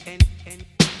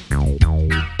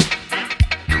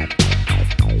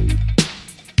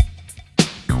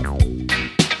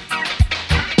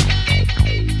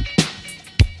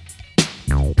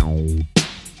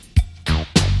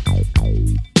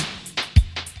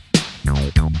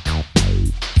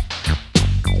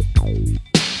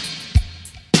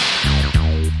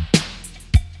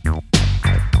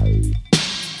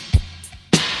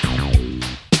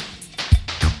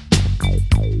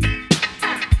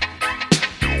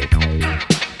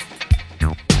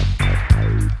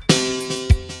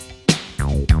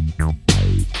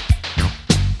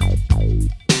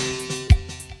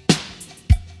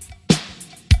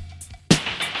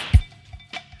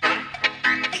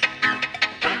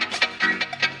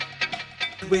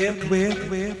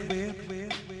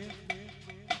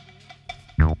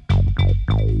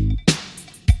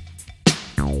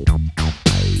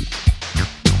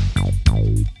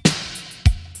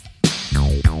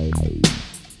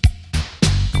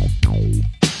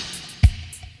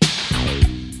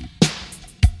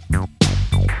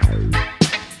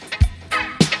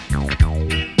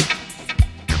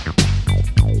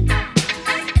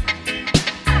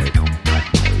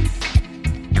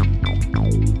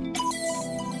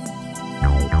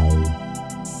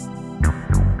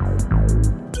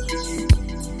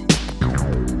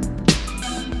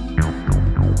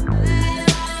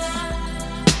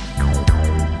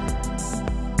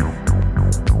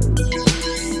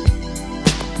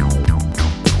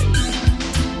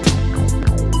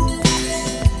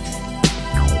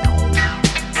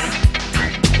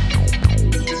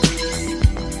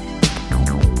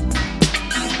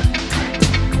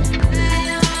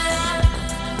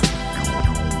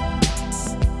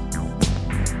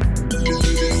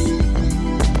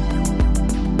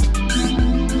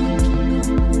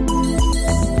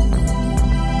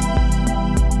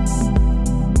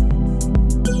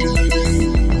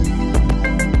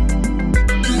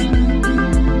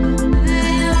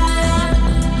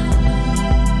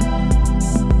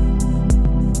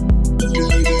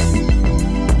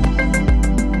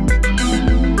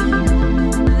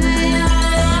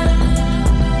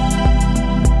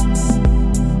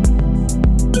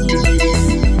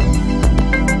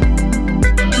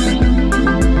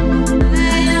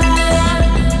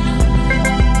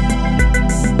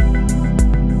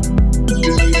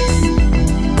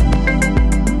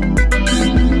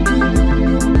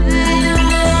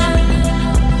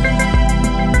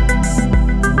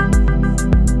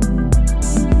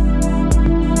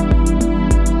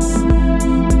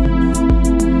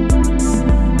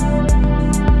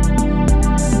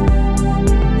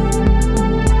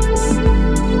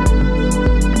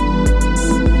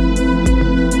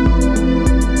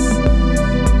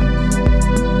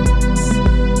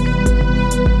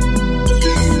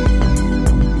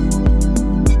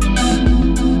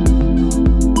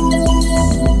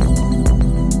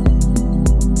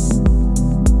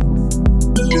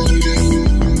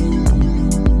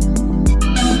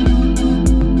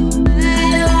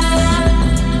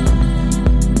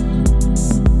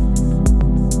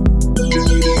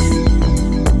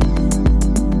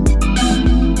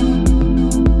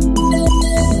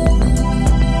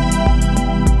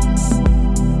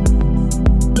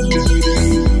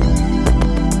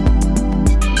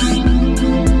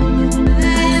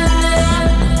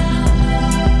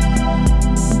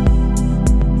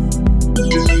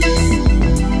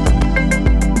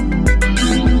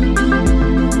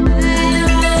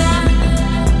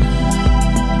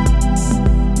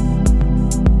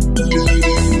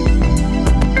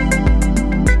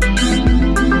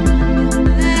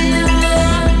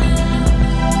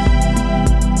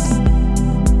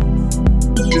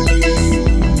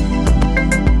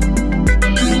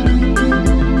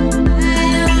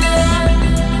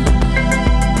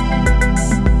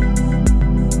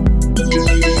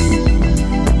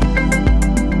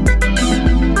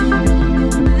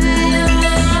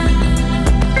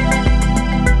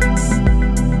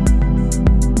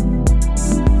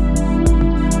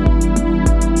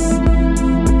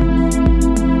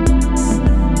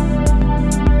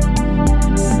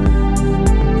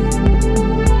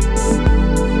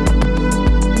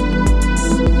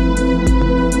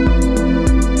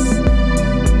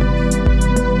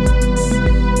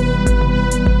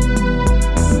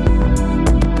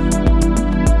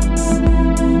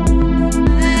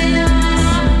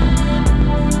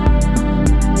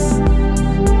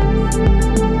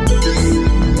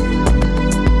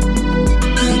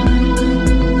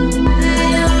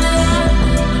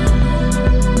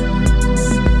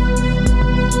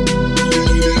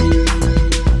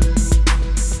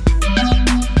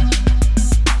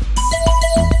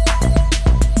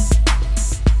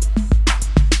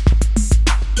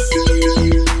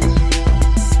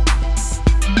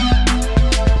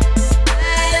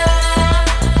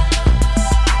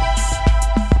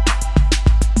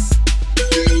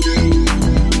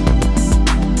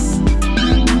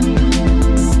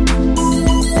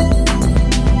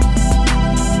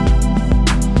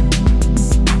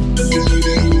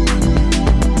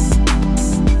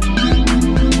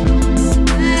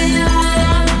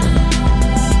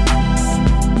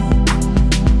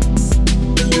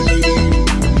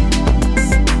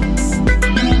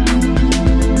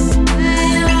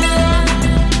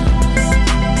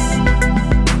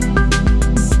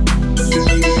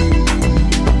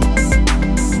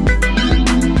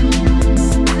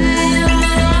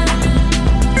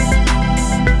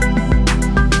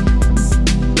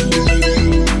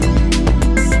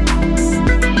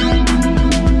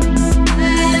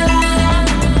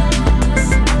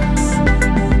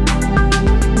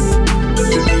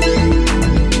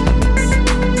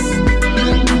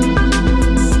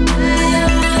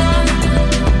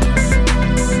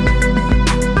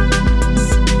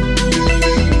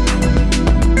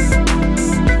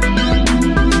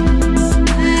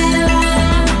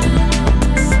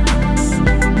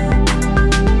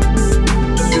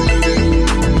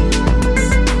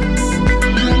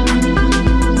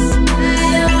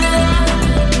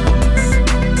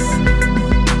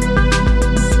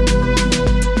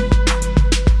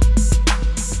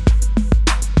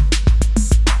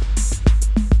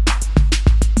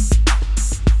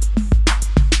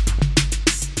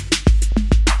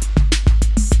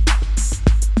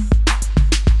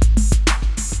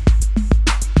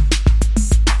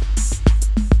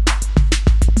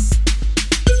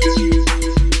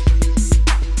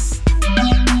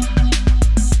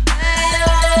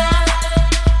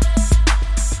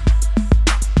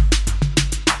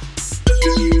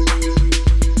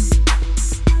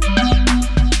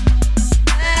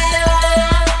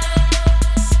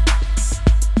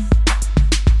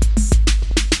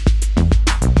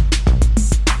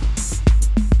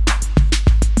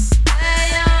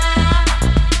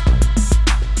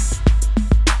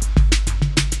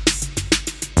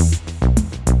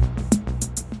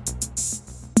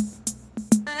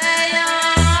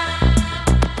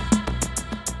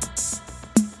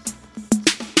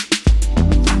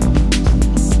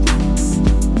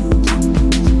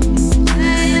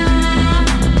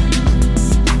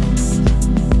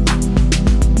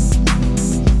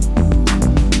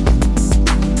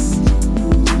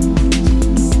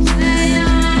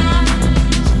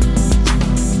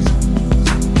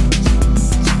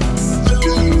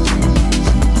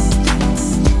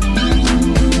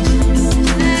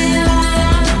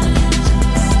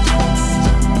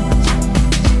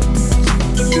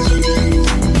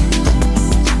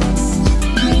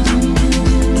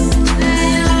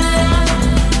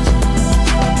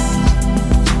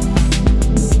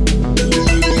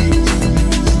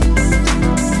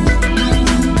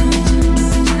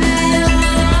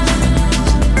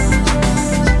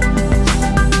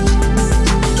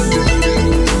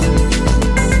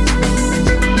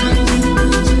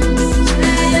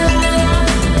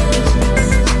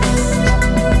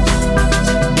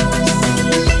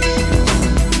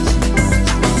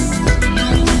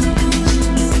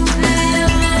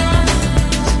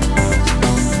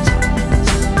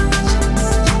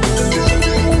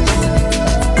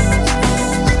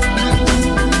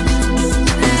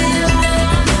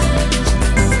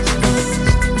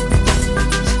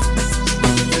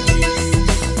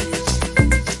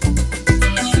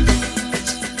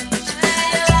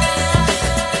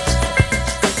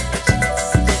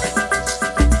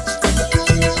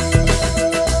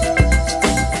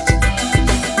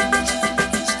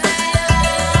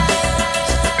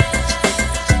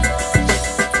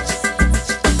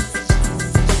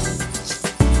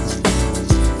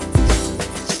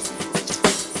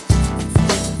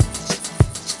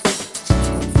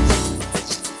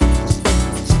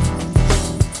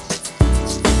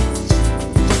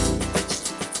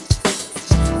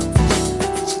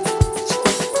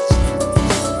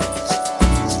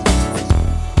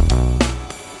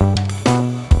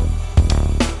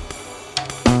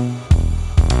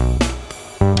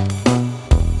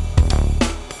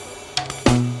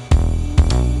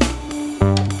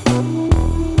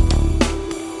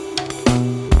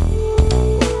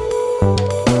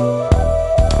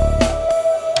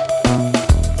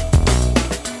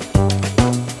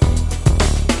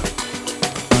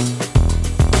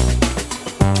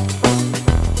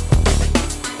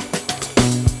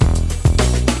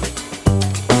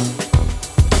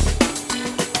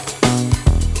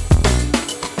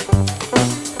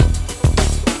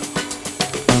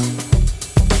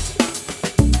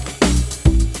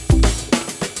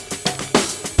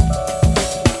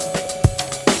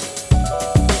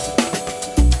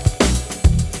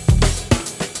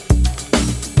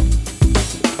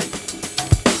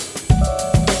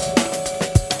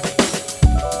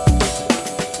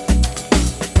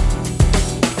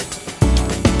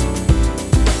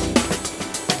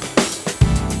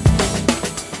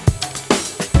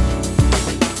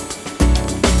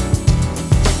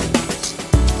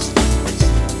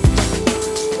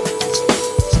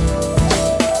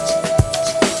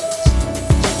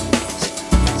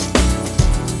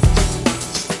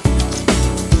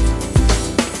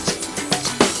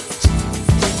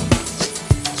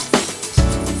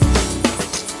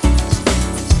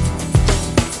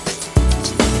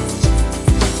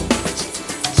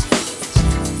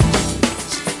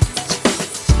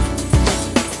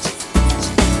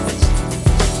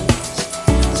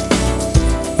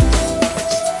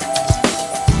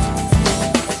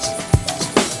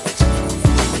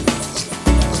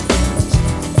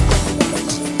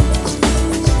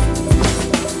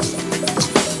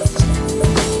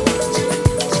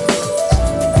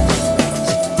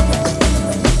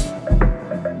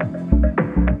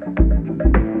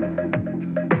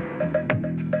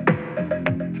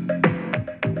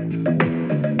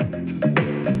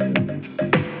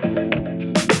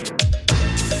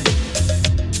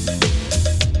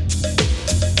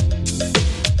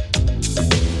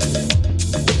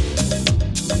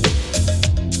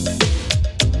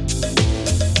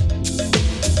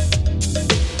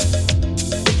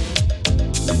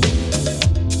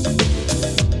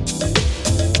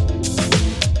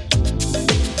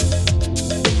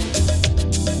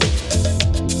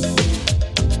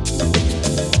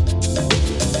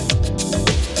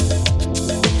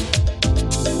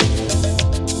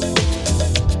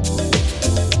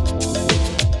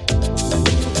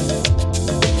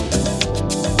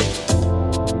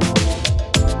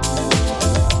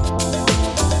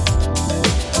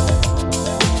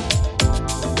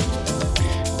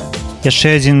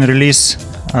 Яшчэ адзін рэліз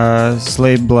з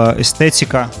лейбла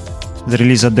Эстетика, з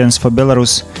рэліза Dance for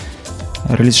Belarus,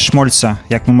 рэліз Шмольца.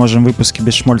 Як мы можам выпускі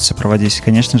без Шмольца правадзіць,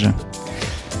 конечно же.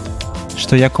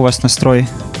 Што, як у вас настрой?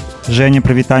 Женя,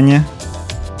 прывітанне.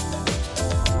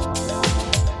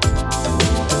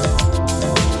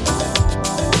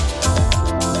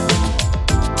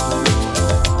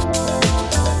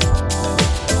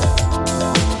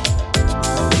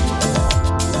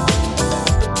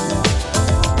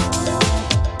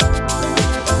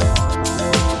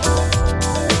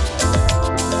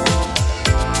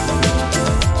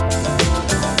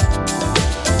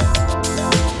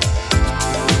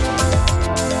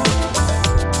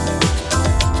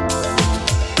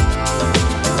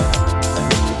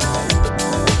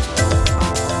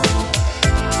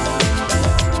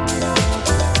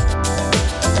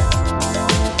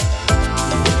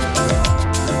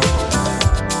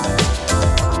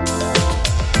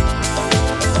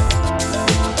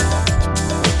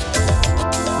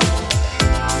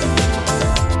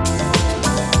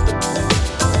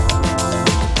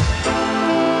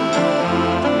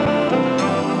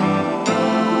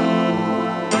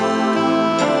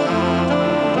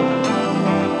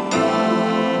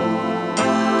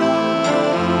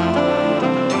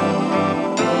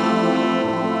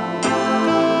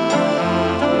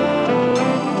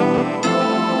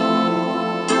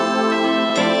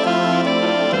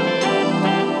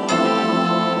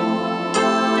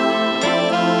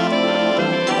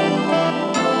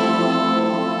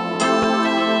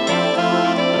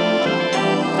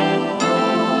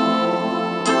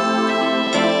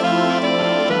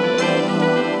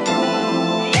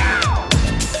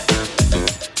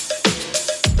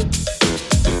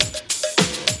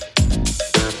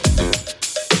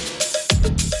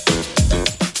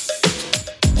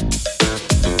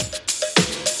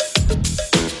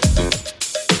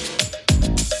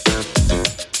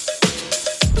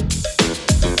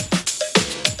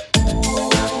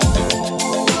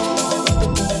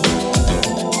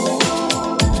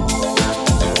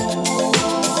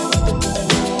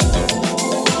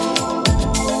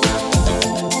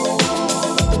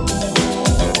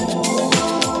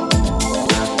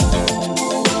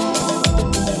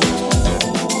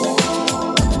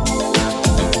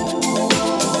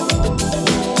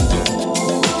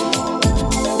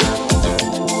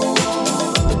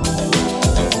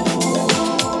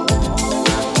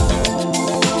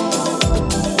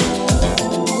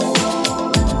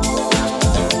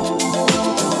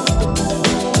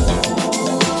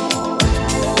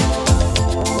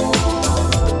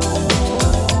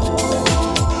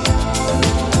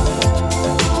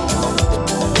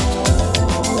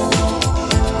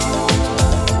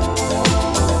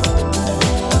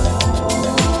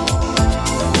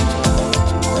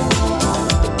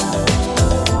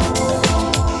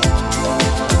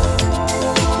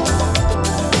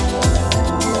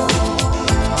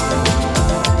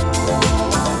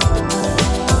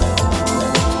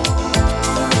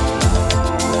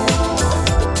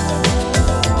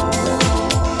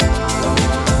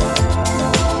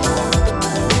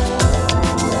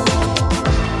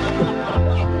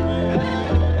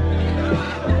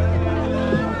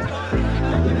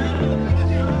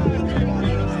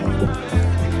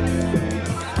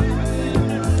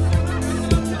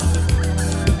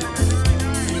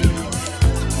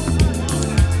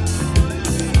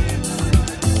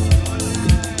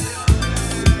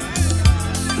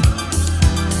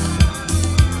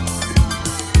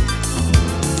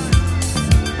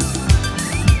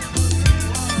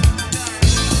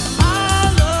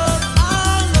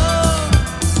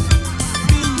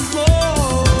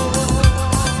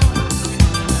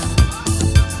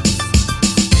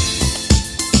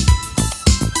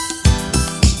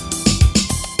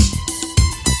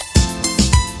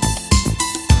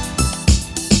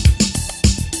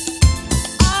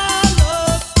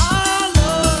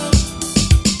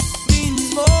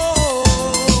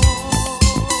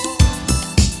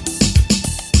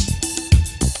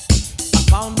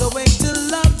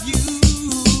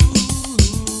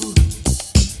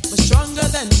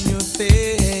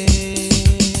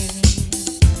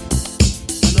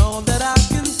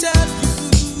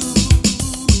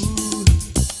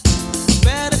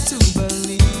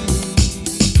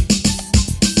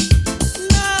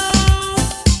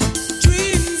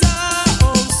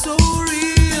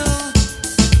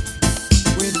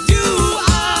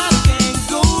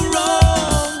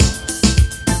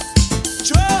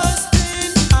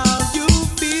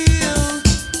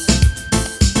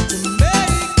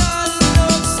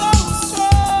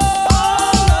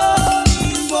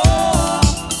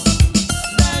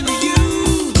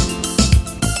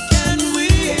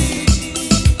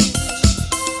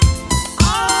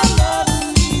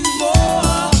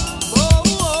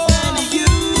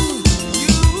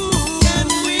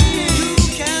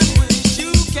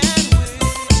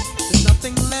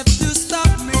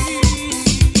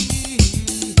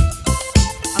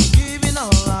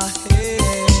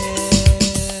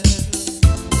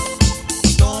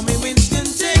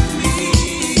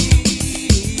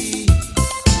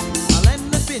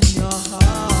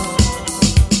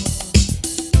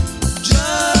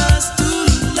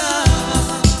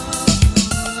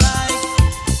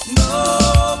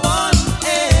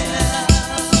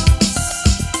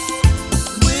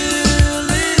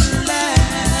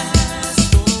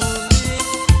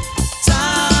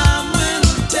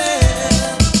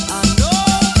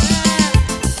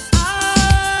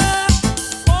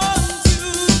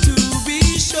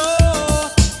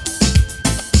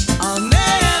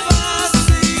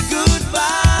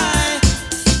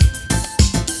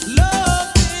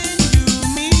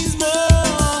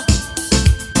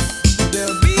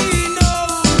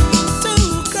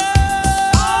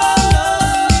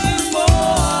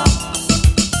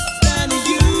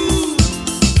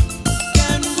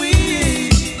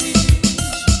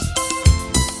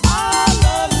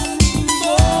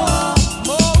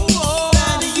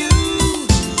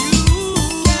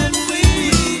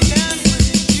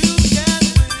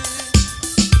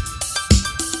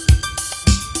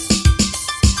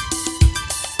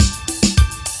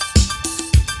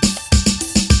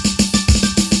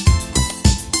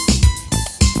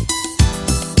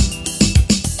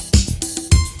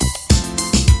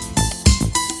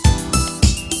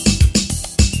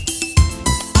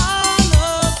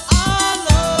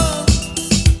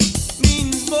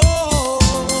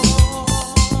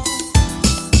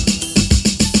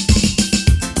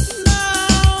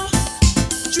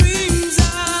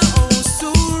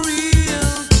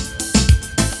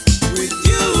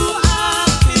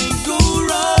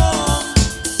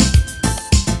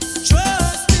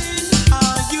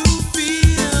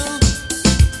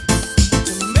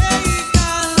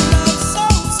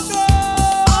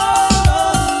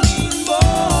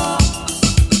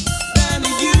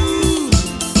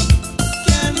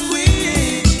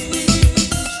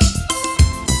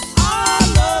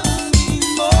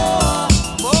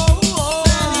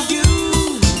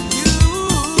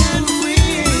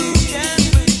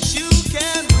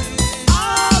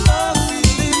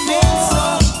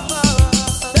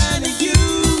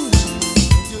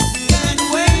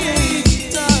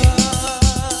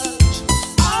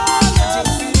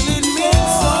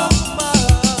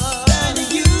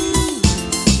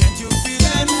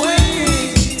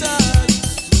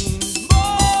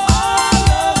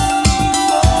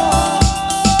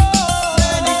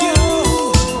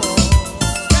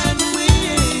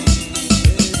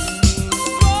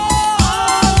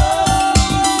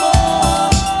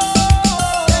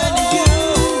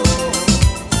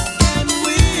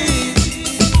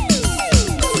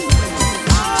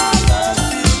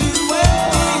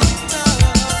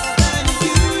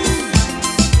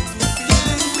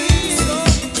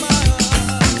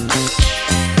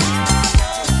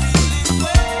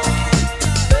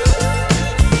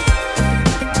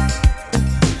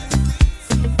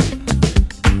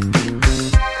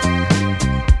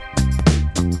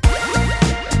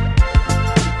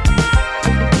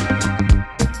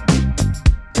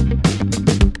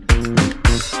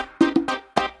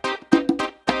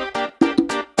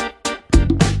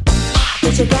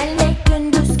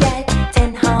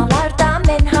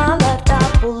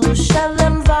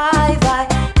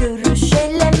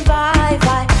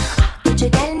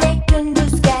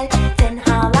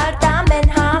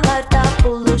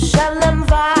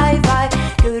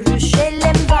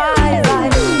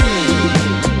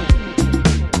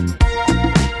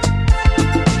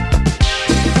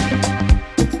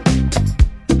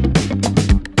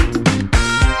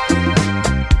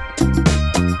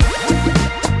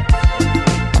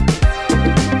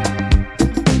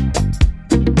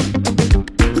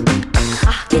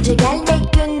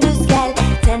 gelmek gündüz gel.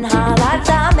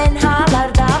 Tenhalarda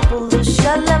menhalarda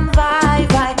buluşalım vay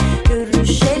vay.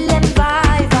 Görüşelim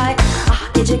vay vay.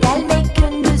 Ah gece gelmek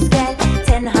gündüz gel.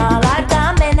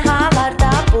 Tenhalarda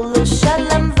menhalarda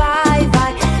buluşalım vay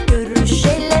vay.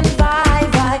 Görüşelim vay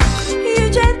vay.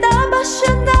 Yüce dağ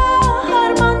başında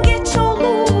harman geç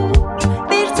olur.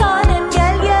 Bir tanem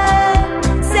gel gel.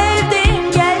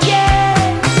 Sevdiğim gel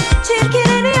gel.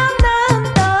 Çirkinin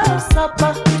yanında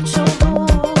sabah güç olur.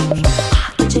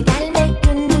 Ah gece gelmek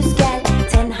gündüz gel.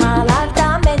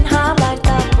 Tenhalarda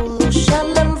menhalarda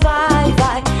buluşalım vay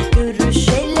vay.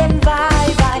 Görüşelim vay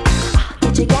vay. Ah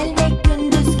gece gelmek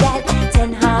gündüz gel.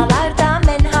 Tenhalarda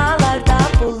menhalarda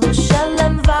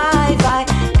buluşalım vay vay.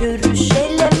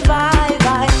 Görüşelim vay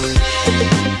vay.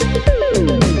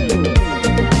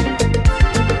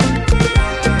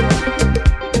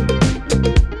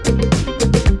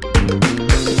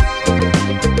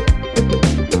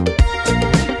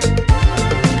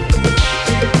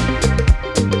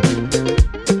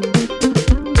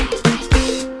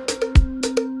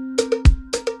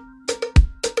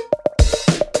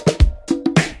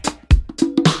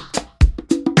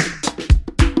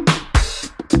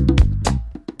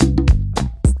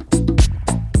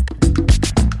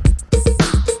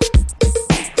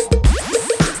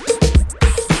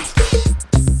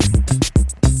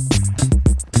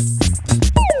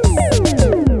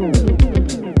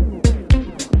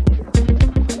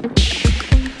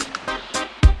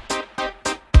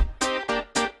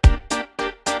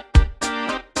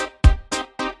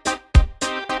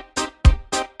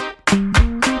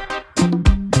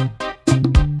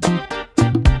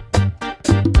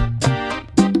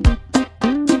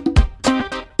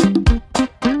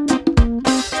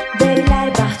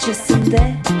 Beyler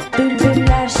bahçesinde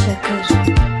bülbüller şakır.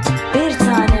 Bir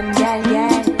tanem gel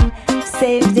gel.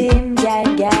 Sevdiğim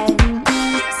gel gel.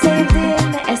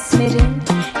 Sevdiğim esmerin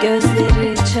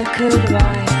gözleri çakır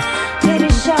vay.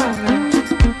 Perişanım,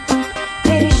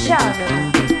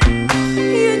 perişanım.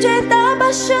 Yüce dağ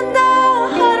başında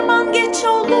harman geç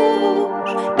olur.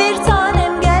 Bir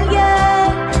tanem gel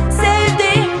gel.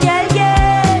 Sevdiğim gel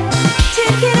gel.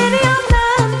 Çirkinin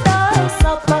yanında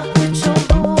sabah güç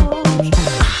olur.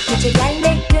 Ah gece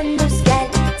gelmek gündüz gel.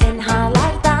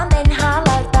 Tenhalarda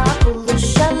menhalarda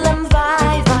buluşalım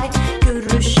vay vay.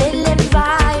 Görüşelim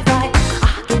vay vay.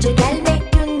 Ah gece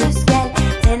gelmek gündüz gel.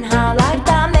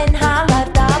 Tenhalarda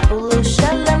menhalarda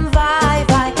buluşalım vay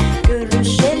vay.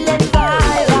 Görüşelim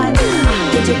vay vay.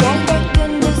 Ah gece gelmek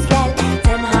gündüz gel.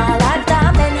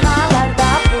 Tenhalarda menhalarda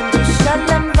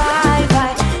buluşalım vay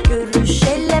vay.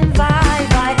 Görüşelim vay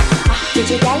vay. Ah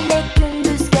gece gelmek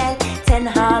gündüz gel.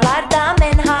 Tenhalarda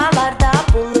menhalarda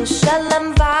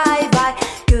buluşalım vay vay.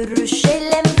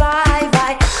 Görüşelim vay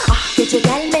vay. Ah gece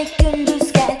gelmek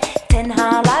gündüz gel.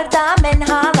 Tenhalarda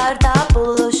menhalarda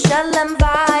buluşalım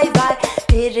vay vay.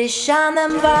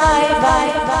 Perişanım vay vay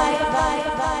vay vay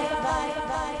vay vay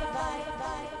vay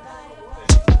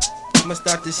vay. I'ma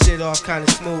start this shit off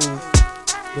kinda smooth,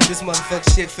 but this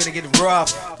motherfucker shit finna get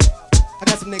rough. I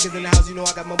got some niggas in the house, you know.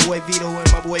 I got my boy Vito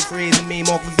and my boy Freeze and me,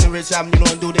 Marcus and Rich Album, you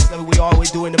know, and do this like we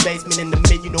always do in the basement, in the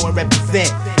mid, you know, and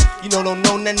represent. You know, don't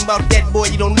know nothing about that, boy.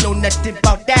 You don't know nothing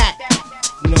about that.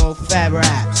 You know, Fab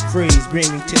Raps, Freeze,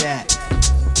 bring me to that.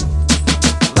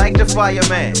 Like the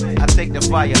fireman, I take the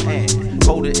fire hand,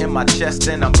 hold it in my chest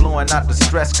and I'm blowing out the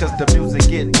stress. Cause the music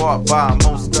get bought by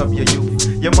most of your youth.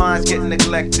 Your mind's getting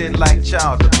neglected like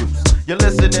child abuse. You're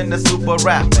listening to Super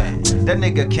Rap Man. That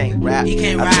nigga can't rap. He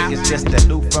can't I rap. think it's just that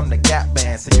loop from the Gap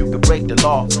Band. So you can break the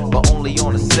law, but only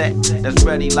on a set that's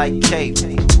ready like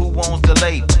cable. Who owns the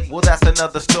label? Well, that's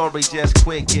another story. Just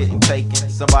quit getting taken.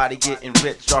 Somebody getting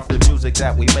rich off the music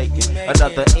that we making.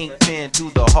 Another ink pen to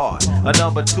the heart. A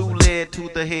number 2 lead to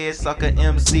the head. Sucker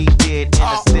MC dead in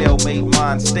a stalemate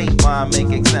mind state. Mind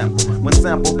make example. When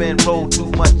sample been rolled too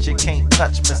much, you can't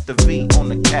touch Mr. V on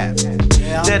the cap.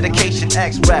 Dedication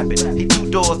acts rapid. He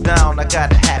 2 doors down, I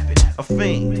got a habit. A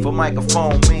fiend for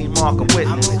microphone, mean mark a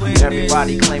witness.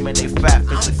 Everybody claiming they fat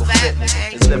physical fitness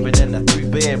is living in a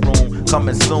 3-bedroom,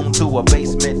 coming soon to a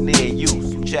basement near you.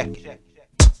 So check it.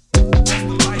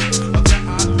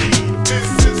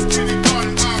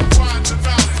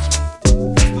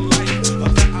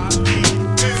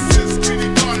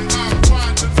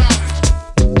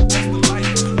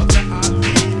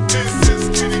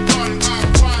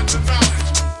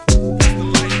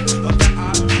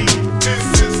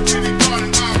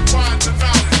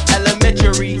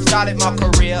 Started my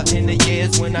career in the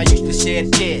years when I used to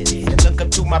shed tears and look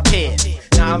up to my peers.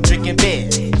 Now I'm drinking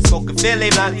beer, smoking Philly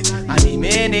blunts. I need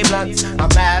many blunts. I'm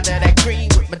mad at that cream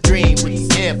with my dream, with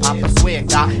this hip hop. I swear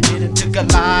God, it took a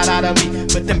lot out of me,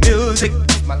 but the music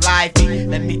is my life be?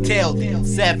 Let me tell them,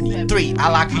 73,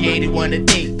 all I created one a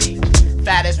day.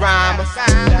 Fattest rhymers,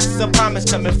 that's a promise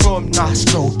coming from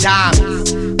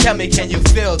Nostradamus. Tell me, can you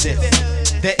feel this?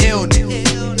 The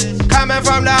illness coming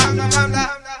from the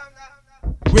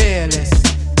realist.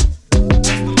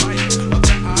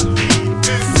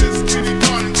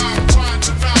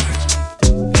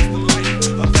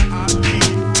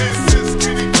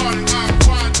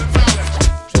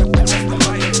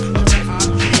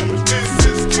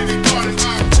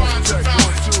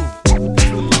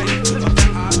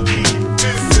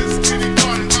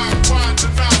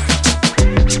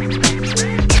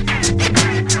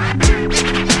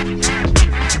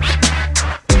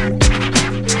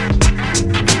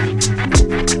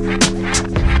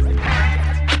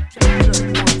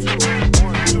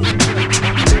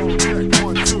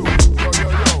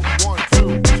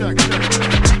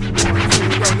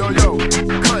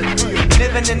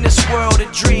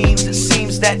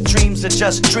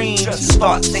 Just dreams,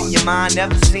 thoughts in your mind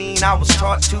never seen. I was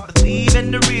taught to believe in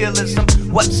the realism.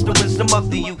 What's the wisdom of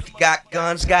the youth? You got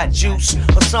guns, got juice,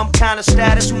 or some kind of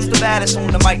status. Who's the baddest on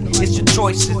the mic? It's your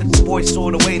choice. Is it the voice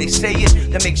or the way they say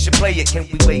it that makes you play it? Can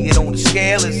we weigh it on the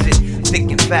scale? Is it thick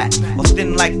and fat or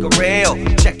thin like a rail?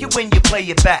 Check it when you play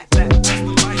it back.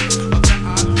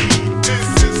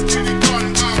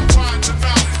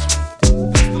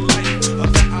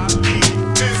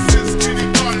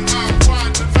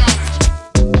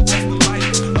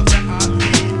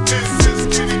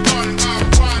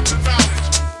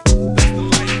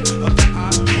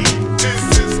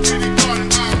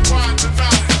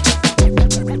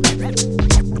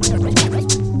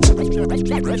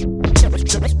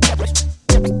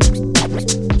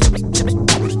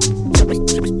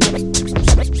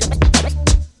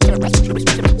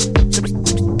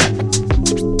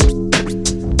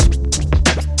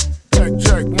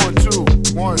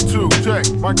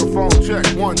 Microphone check,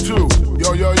 1, 2,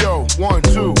 yo, yo, yo, 1,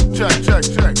 2, check, check,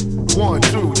 check, 1,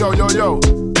 2, yo, yo, yo,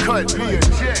 cut me a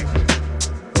check.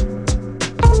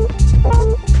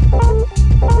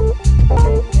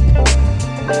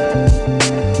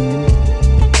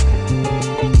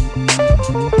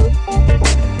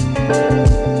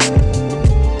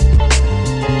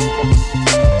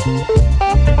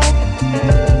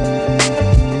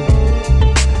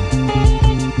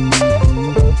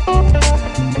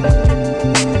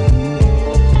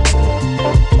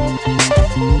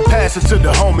 To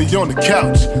the homie on the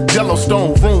couch,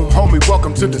 Yellowstone room, homie,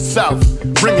 welcome to the South.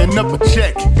 Ringing up a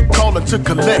check, calling to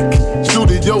collect.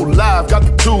 Studio live, got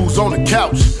the tools on the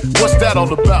couch. What's that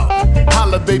all about?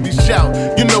 Holla, baby, shout.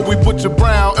 You know we Butcher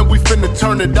Brown and we finna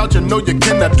turn it out. You know you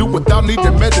cannot do without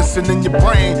needing medicine in your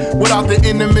brain. Without the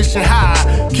intermission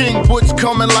high, King Butch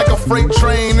coming like a freight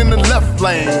train in the left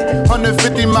lane.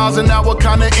 150 miles an hour,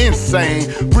 kinda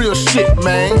insane. Real shit,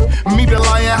 man. Me the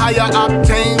lion, higher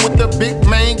octane with the big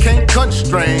man, can't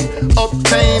constrain.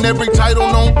 Obtain every title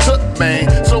known to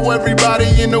man. So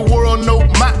everybody in the world know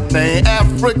my name.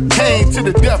 African to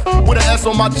the death with an S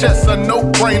on my chest, a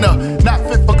no-brainer. Not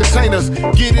fit for containers.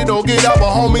 Get it or get out,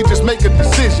 but homie, just make a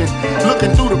decision.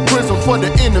 Looking through the prism for the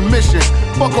intermission.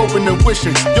 Fuck open and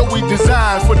wishing. Yo, we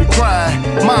designed for the grind.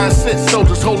 Mindset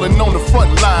soldiers holding on the front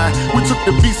line. We took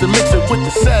the beats and mixed it with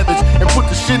the savage and put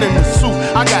the shit in the soup.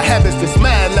 I got habits that's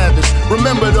mad lavish.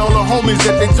 Remembered all the homies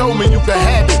that they told me you could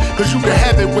have it. Cause you can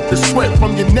have it with the sweat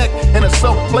from your neck and a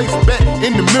self-placed bet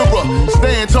in the mirror.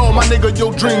 Stand tall, my nigga,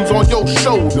 your dreams on your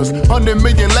shoulders. 100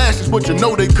 million lashes, but you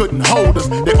know they couldn't hold us.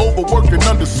 They overworked and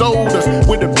undersold us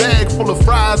with a bag full of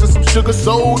fries and some sugar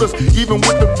sodas. Even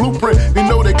with the blueprint, they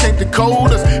know they can't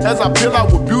decode us. As I peel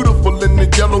out with beautiful in the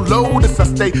yellow lotus, I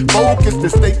stay focused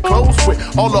and stay close with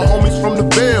all the homies from the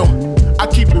Ville. I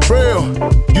keep it real,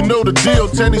 you know the deal.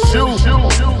 Tennis shoes,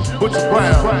 Butcher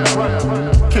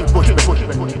Brown, King Butcher,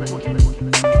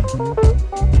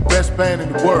 best band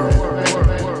in the world.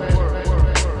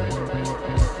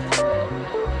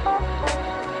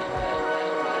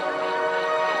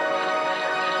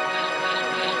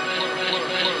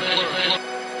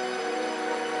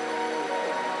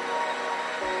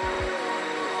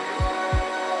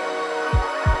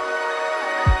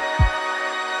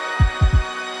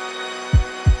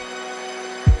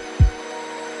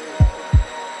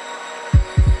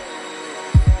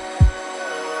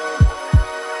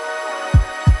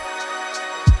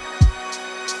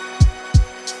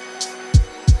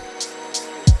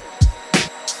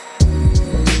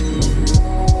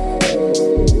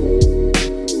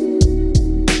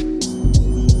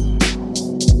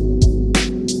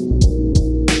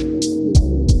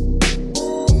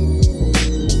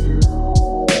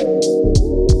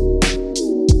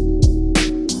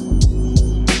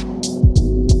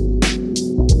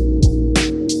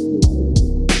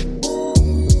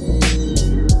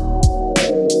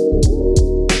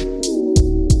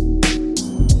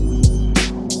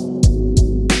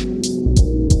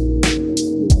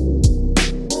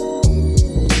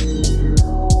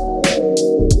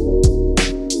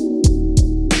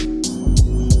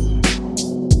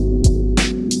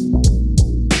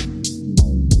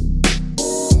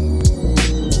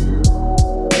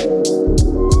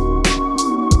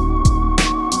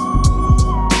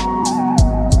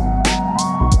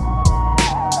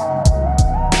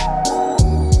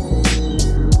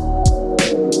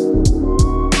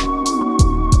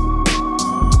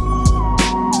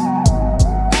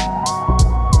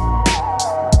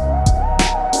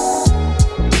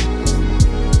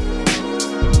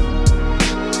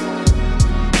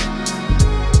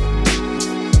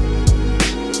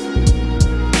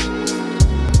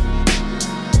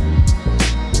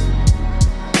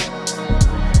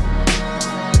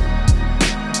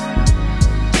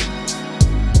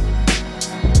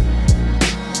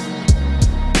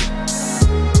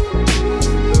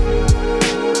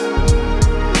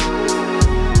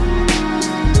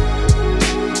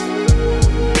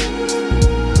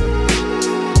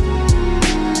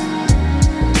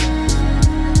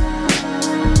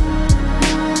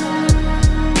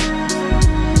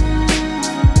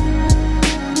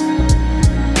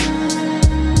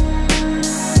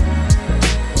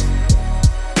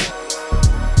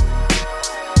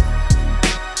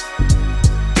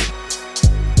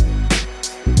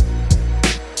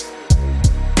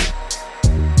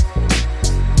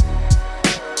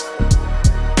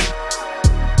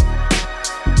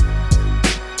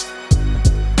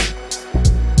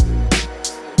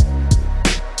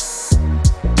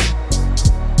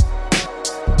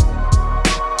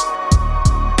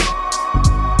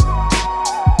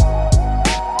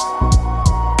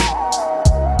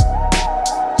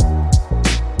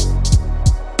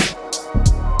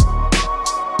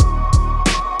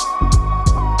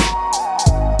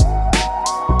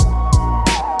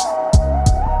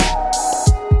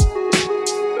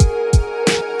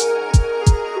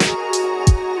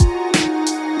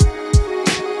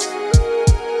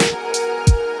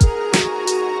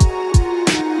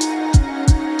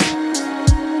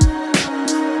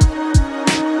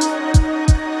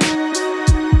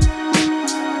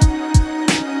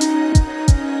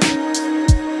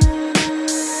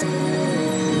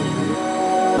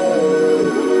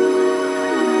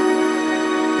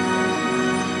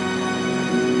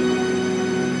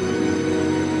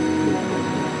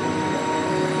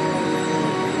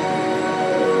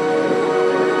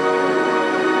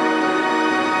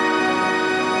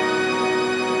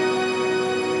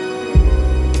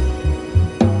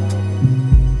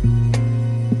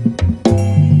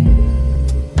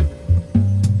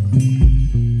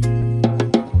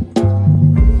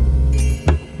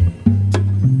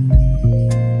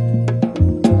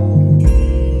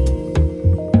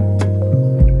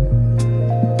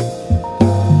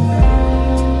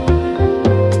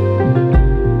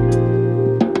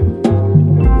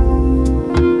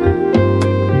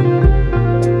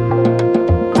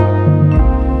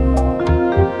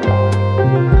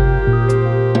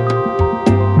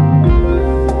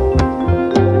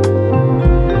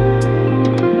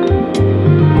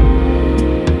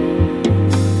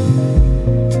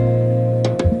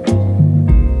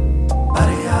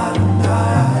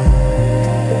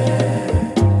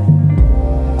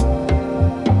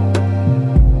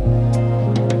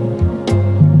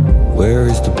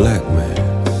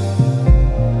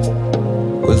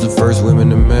 was the first women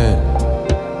to men.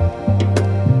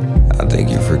 I think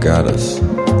you forgot us.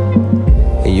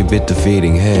 And you bit the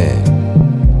feeding hand.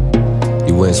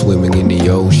 You went swimming in the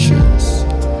oceans.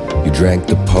 You drank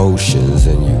the potions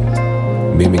and you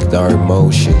mimicked our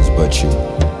emotions, but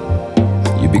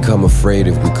you become afraid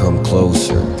if we come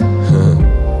closer.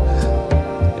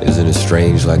 Isn't it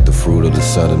strange, like the fruit of the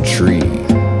southern tree?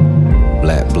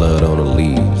 Black blood on the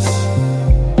leaves.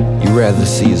 You rather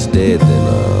see us dead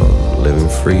than living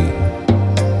free.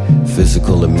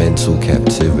 Physical and mental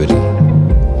captivity.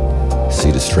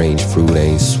 See, the strange fruit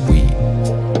ain't sweet.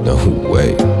 No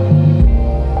way.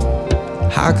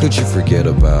 How could you forget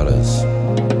about us?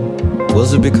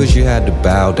 Was it because you had to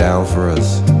bow down for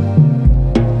us?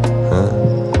 Huh?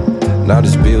 Now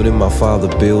this building my father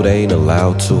built ain't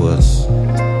allowed to us.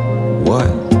 What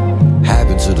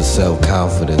happened to the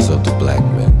self-confidence of the black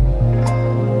man?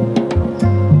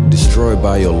 Destroyed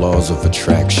by your laws of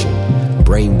attraction,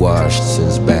 brainwashed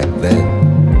since back then.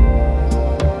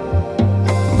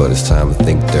 But it's time to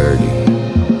think dirty.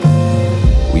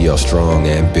 We are strong,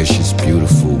 ambitious,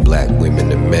 beautiful black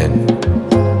women and men.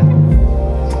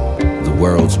 The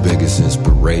world's biggest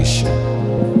inspiration.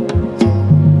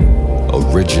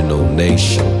 Original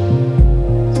nation.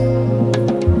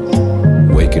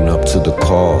 Waking up to the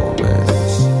call, man.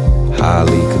 It's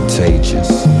highly contagious,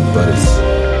 but it's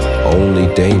only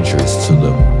dangerous to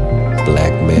the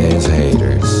black man's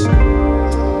haters.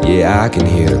 Yeah, I can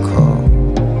hear the call,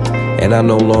 and I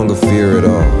no longer fear it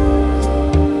all.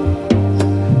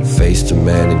 Face the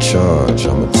man in charge,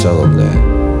 I'ma tell him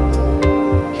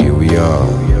that. Here we are.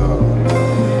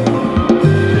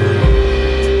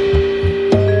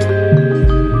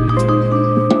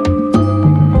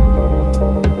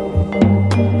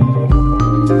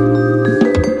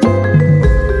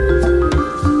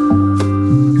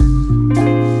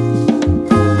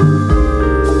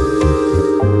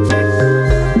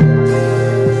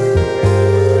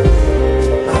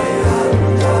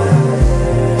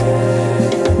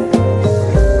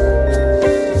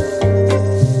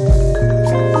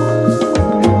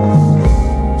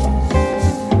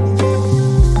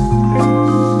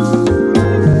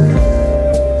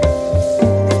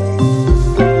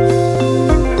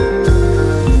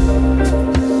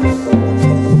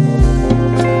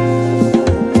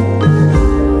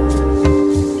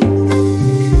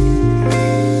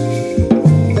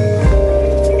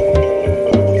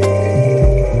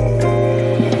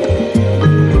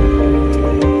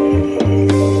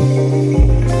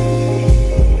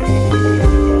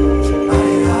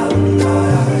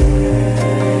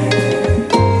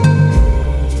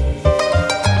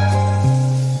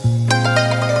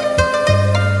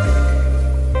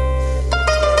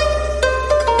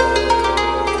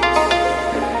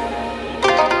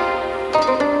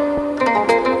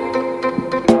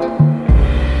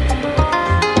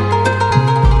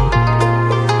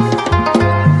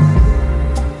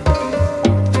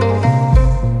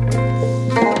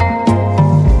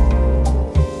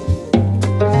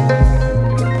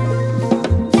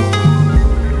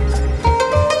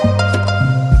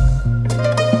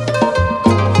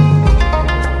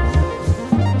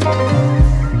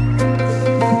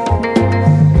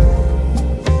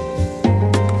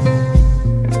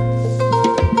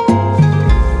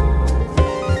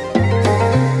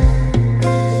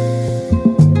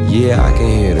 Yeah, I can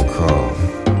hear the call.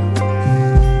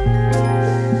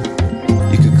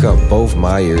 You could cut both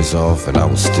my ears off and I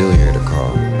would still hear the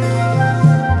call.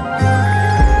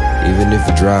 Even if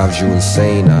it drives you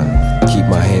insane, I keep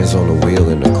my hands on the wheel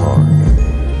in the car.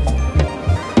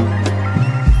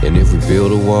 And if we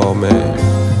build a wall, man,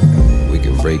 we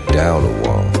can break down the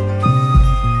wall.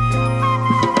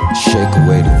 Shake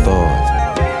away the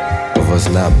thought of us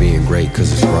not being great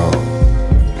cause it's wrong.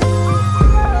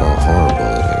 How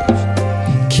horrible it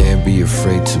is. Can't be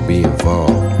afraid to be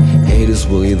involved. Haters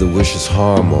will either wish us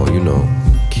harm or,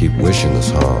 keep wishing us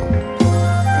harm.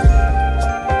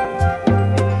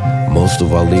 Most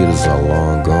of our leaders are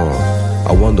long gone.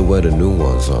 I wonder where the new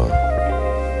ones are.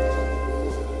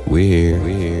 We here.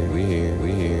 We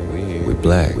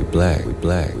black. We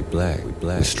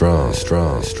strong.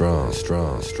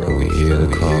 And we hear the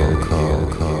call.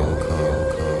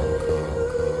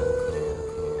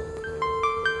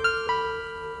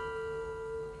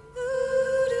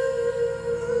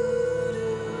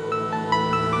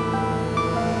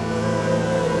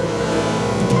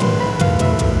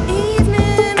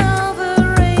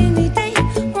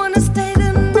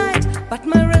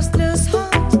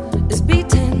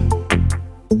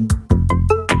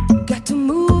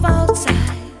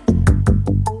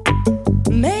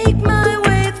 Make my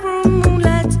way through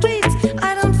moonlight streets.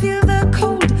 I don't feel the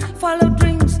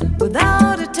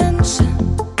without attention.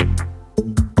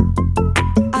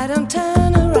 I don't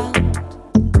turn around.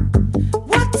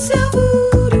 What's your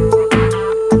voodoo?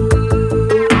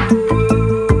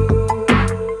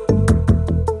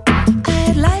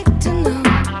 I'd like to know.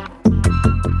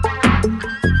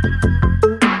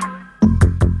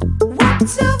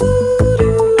 What's your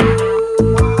voodoo?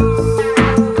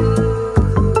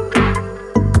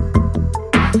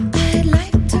 I'd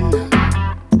like to know.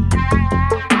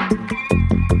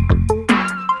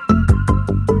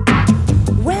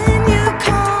 When you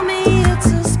call me, it's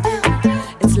a spell.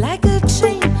 It's like a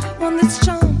chain, one that's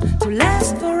charmed to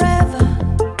last forever.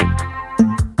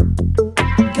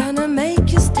 Gonna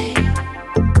make you stay.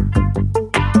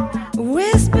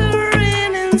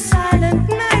 Whispering in silent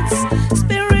nights,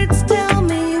 spirits tell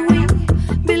me we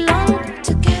belong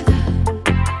together.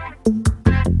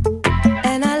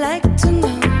 And I like to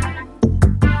know.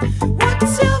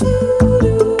 What's your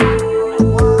voodoo?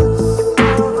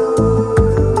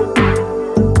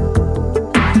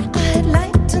 I'd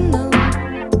like to know.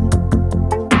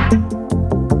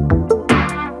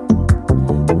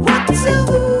 What's your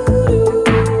voodoo?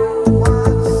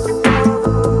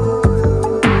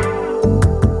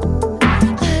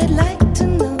 I'd like to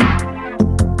know.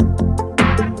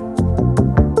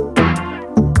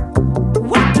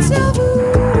 What's your voodoo?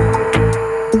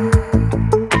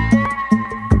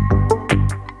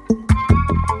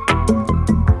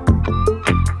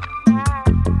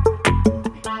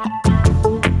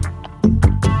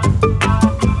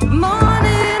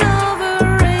 Morning of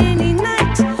a rainy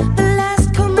night, the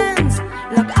last commands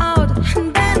lock out,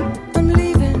 and then I'm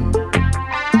leaving,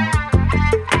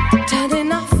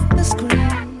 turning off the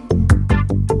screen,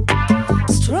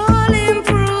 strolling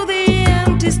through the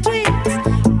empty streets,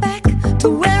 back to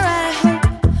where I hope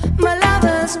my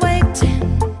lover's waiting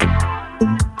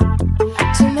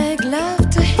to make love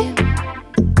to him.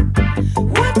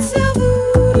 What's your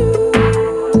voodoo?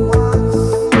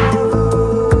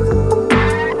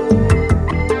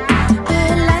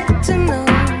 I'd like to know.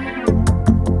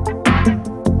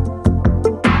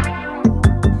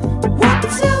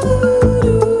 What's your voodoo?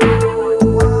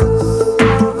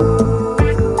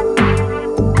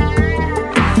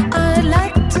 I'd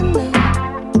like to know.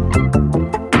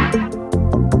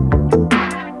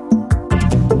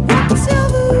 What's your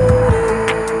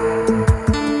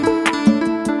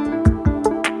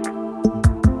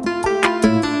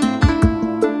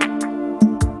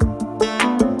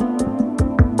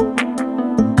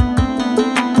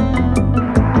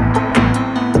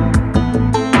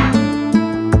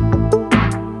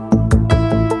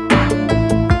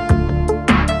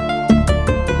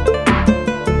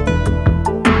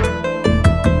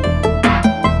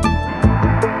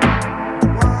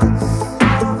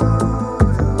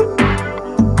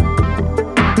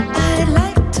I'd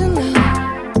like to know.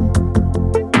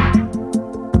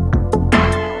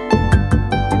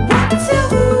 What's your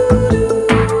voodoo?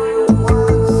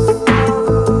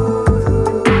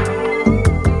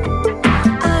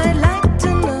 I'd like to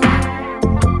know.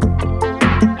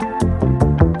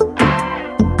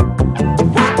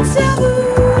 What's your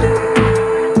voodoo?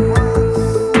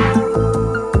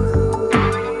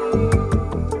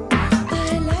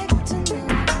 I'd like to know.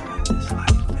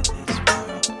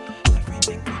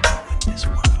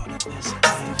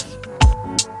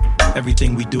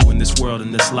 Everything we do in this world,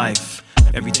 in this life,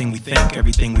 everything we think,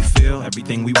 everything we feel,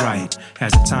 everything we write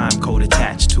has a time code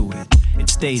attached to it. It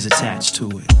stays attached to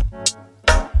it.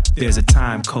 There's a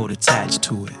time code attached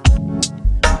to it.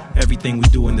 Everything we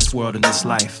do in this world, in this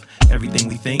life, everything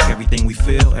we think, everything we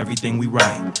feel, everything we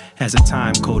write has a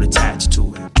time code attached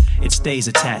to it. It stays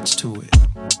attached to it.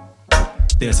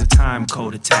 There's a time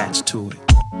code attached to it.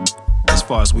 As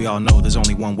far as we all know, there's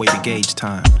only one way to gauge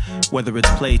time. Whether it's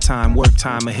playtime, work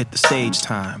time, or hit the stage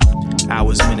time.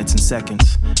 Hours, minutes, and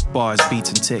seconds. Bars, beats,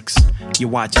 and ticks. Your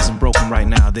watch isn't broken right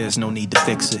now, there's no need to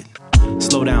fix it.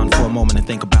 Slow down for a moment and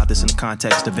think about this in the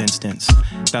context of instance.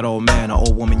 That old man or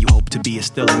old woman you hope to be is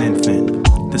still an infant.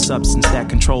 The substance that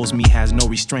controls me has no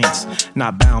restraints,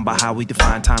 not bound by how we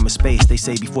define time or space. They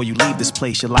say before you leave this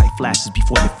place, your light flashes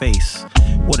before your face.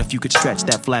 What if you could stretch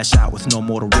that flash out with no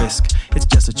mortal risk? It's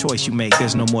just a choice you make,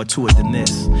 there's no more to it than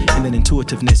this. And then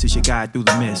intuitiveness is your guide through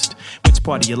the mist. Which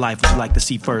part of your life would you like to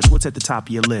see first? What's at the top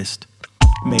of your list?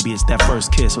 Maybe it's that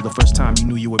first kiss or the first time you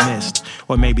knew you were missed.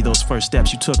 Or maybe those first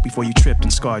steps you took before you tripped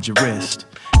and scarred your wrist.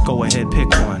 Go ahead, pick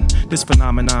one. This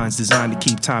phenomenon's designed to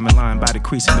keep time in line by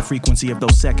decreasing the frequency of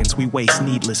those seconds we waste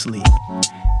needlessly.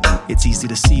 It's easy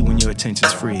to see when your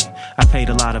attention's free. I paid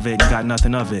a lot of it and got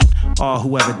nothing of it. All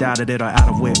whoever doubted it are out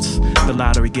of wits. The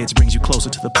louder it gets brings you closer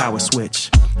to the power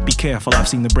switch. Be careful, I've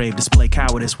seen the brave display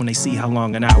cowardice when they see how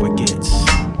long an hour gets.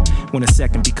 when a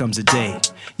second becomes a day.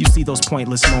 You see those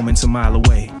pointless moments a mile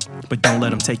away, but don't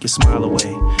let them take your smile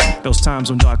away. Those times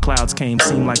when dark clouds came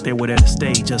seemed like they were there to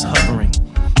stay, just hovering,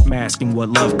 masking what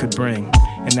love could bring.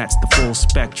 And that's the full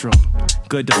spectrum.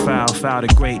 Good to foul, foul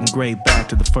to great, and great back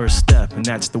to the first step, and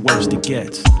that's the worst it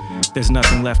gets. There's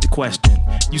nothing left to question.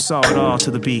 You saw it all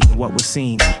to the beat, and what was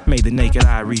seen made the naked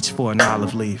eye reach for an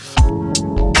olive leaf.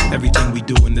 Everything we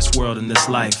do in this world, in this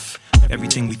life,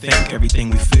 everything we think, everything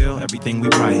we feel, everything we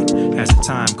write has a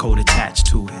time code attached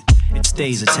to it. It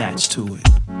stays attached to it.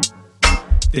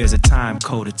 There's a time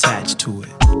code attached to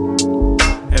it.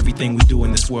 Everything we do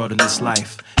in this world, in this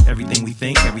life, everything we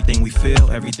think, everything we feel,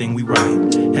 everything we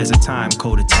write has a time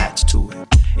code attached to it.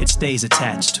 It stays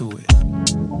attached to it.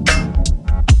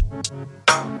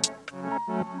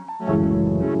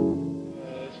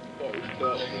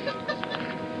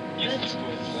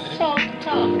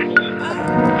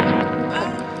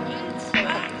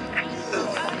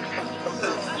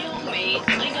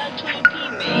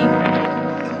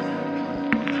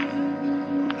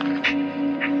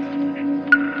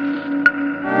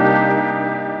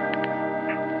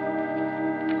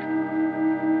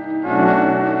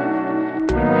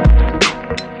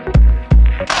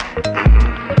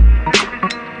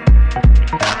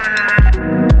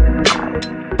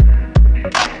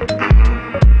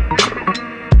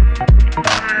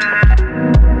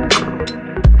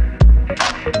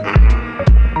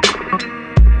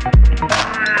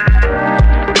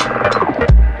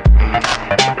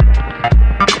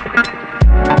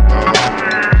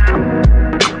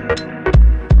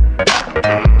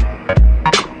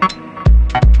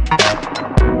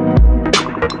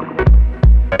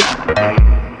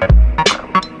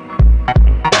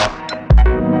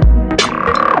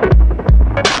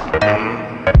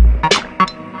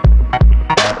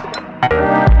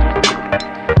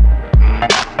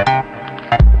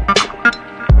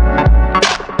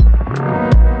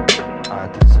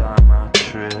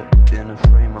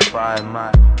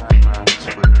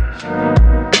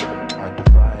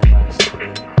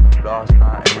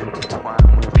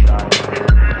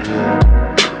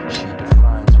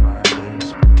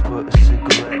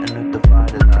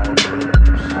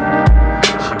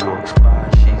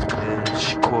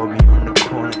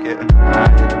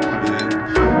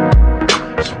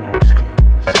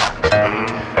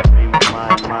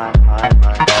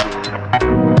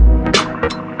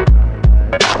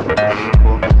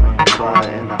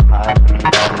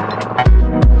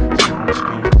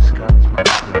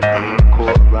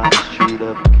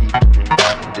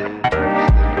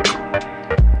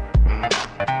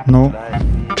 Ну,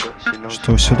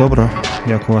 што, ўсё добра,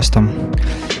 як у вас там?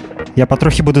 Я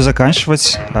патрохі буду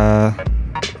заканчваць, а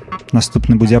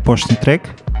наступны будзе апошні трек.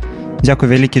 Дзякуй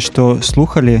вялікі, што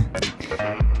слухалі.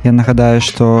 Я нагадаю,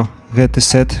 што гэты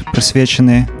сет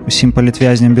прысвечаны усім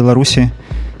палітвязням Беларусі.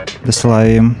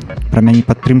 Дасылаю ім прамяні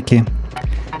падтрымкі.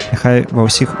 Няхай ва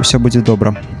ўсіх усё будзе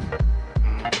добра.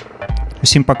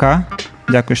 Усім пака.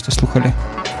 Дзякуй, што слухалі.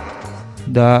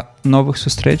 Да новых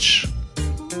сустрэч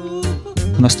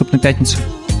у наступную пятніцу.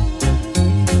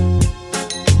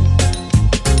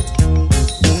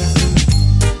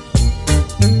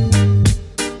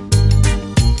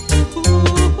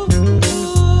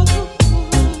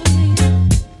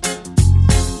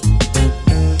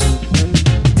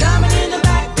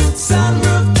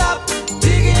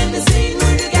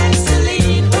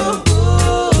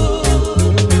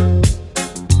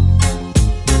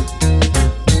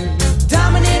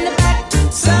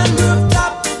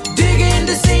 Digging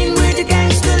the scene with the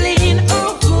gangsters.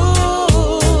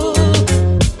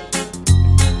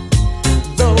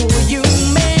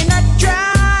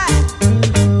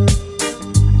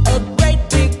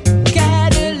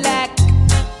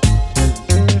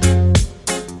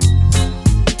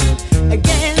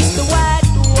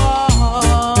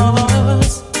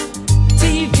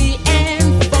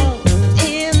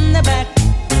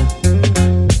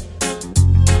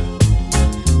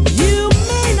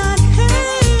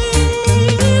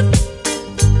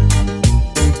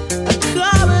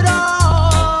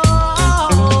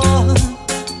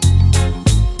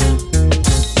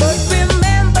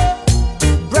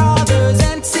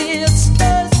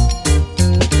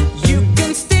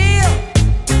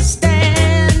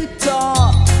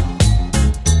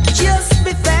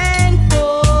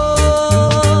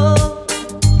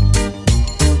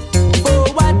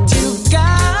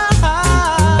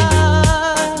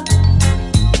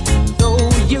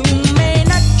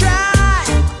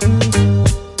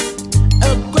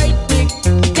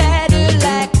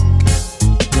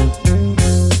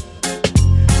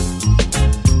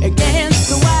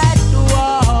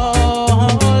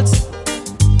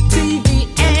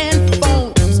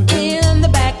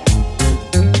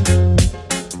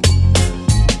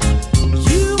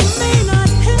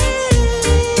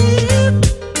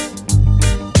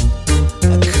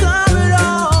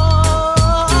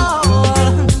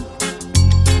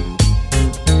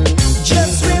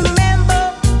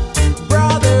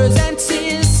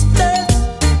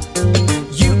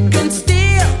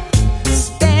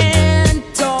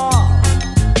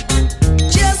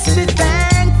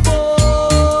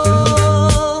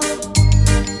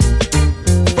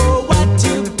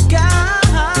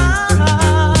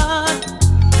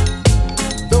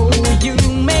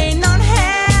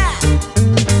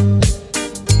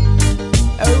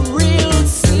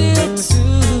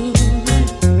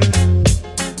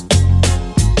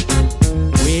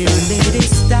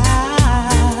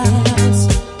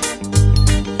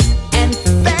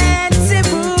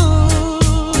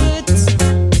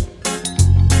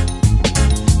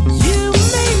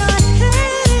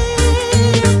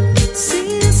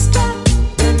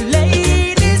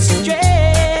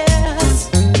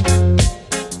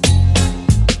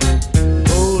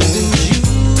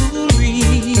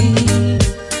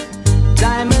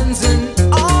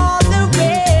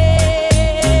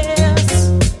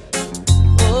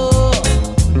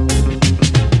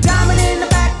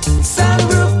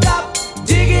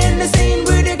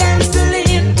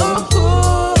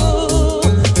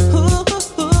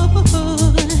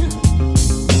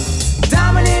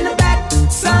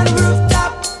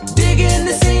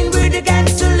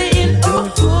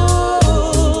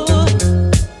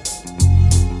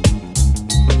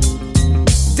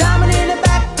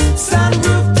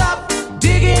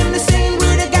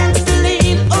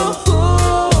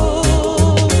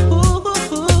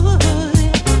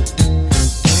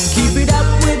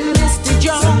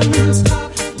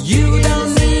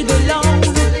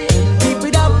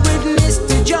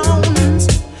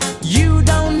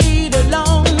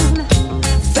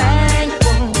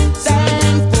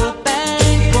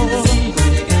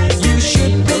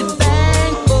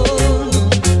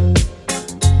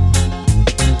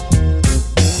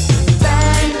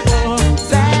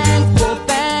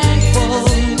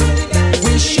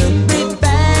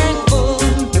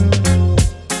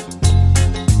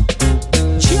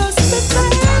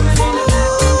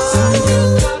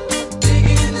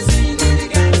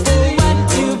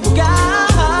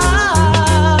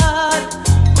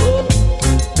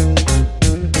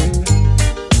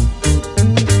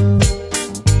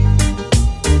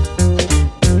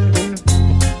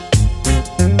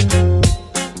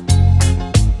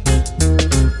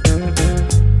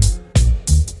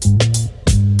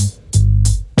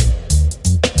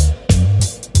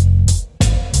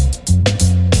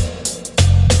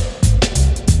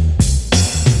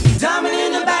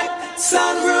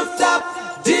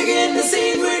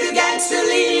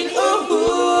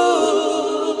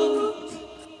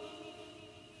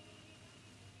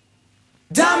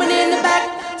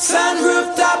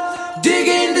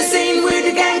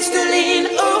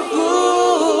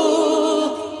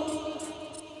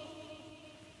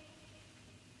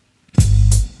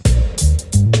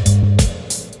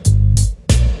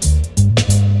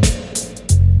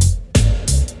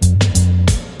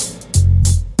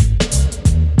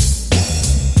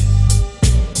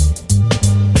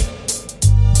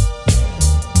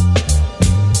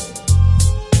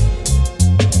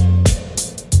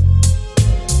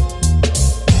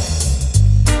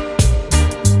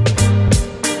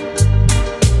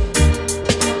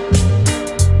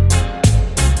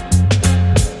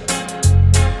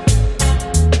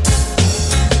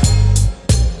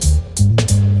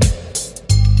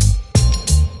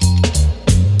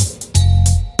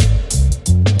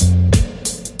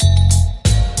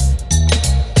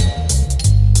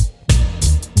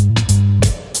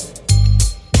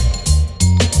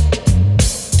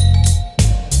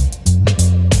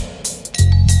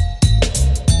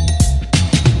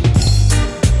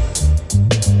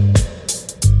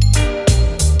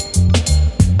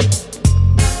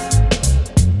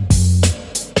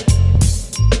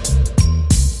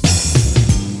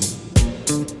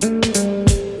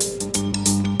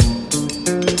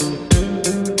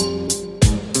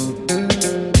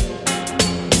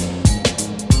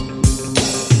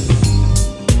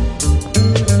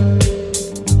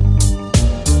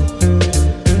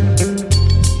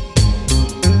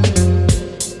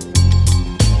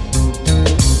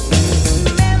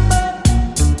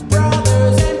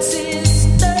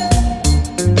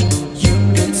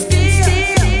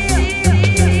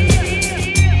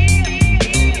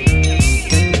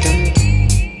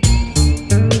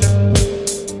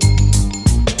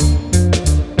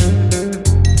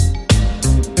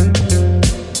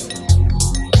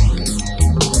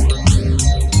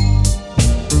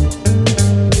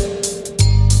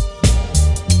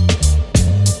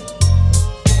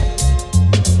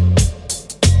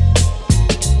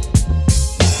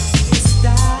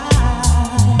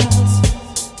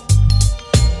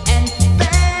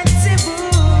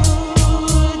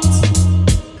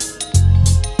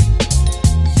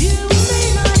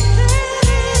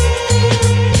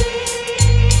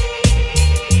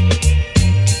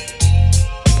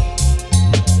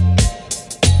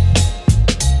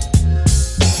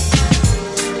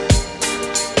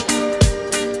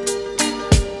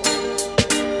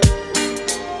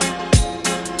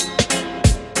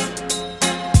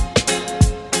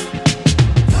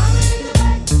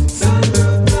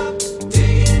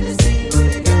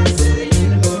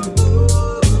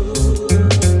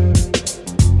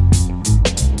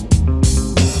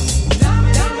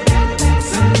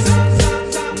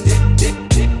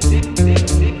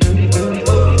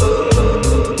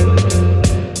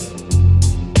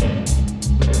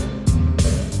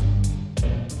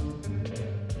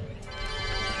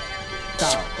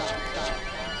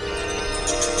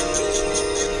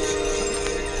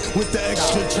 With the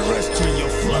extraterrestrial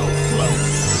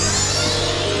flow.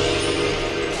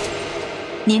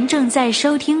 您正在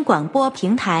收听广播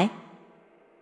平台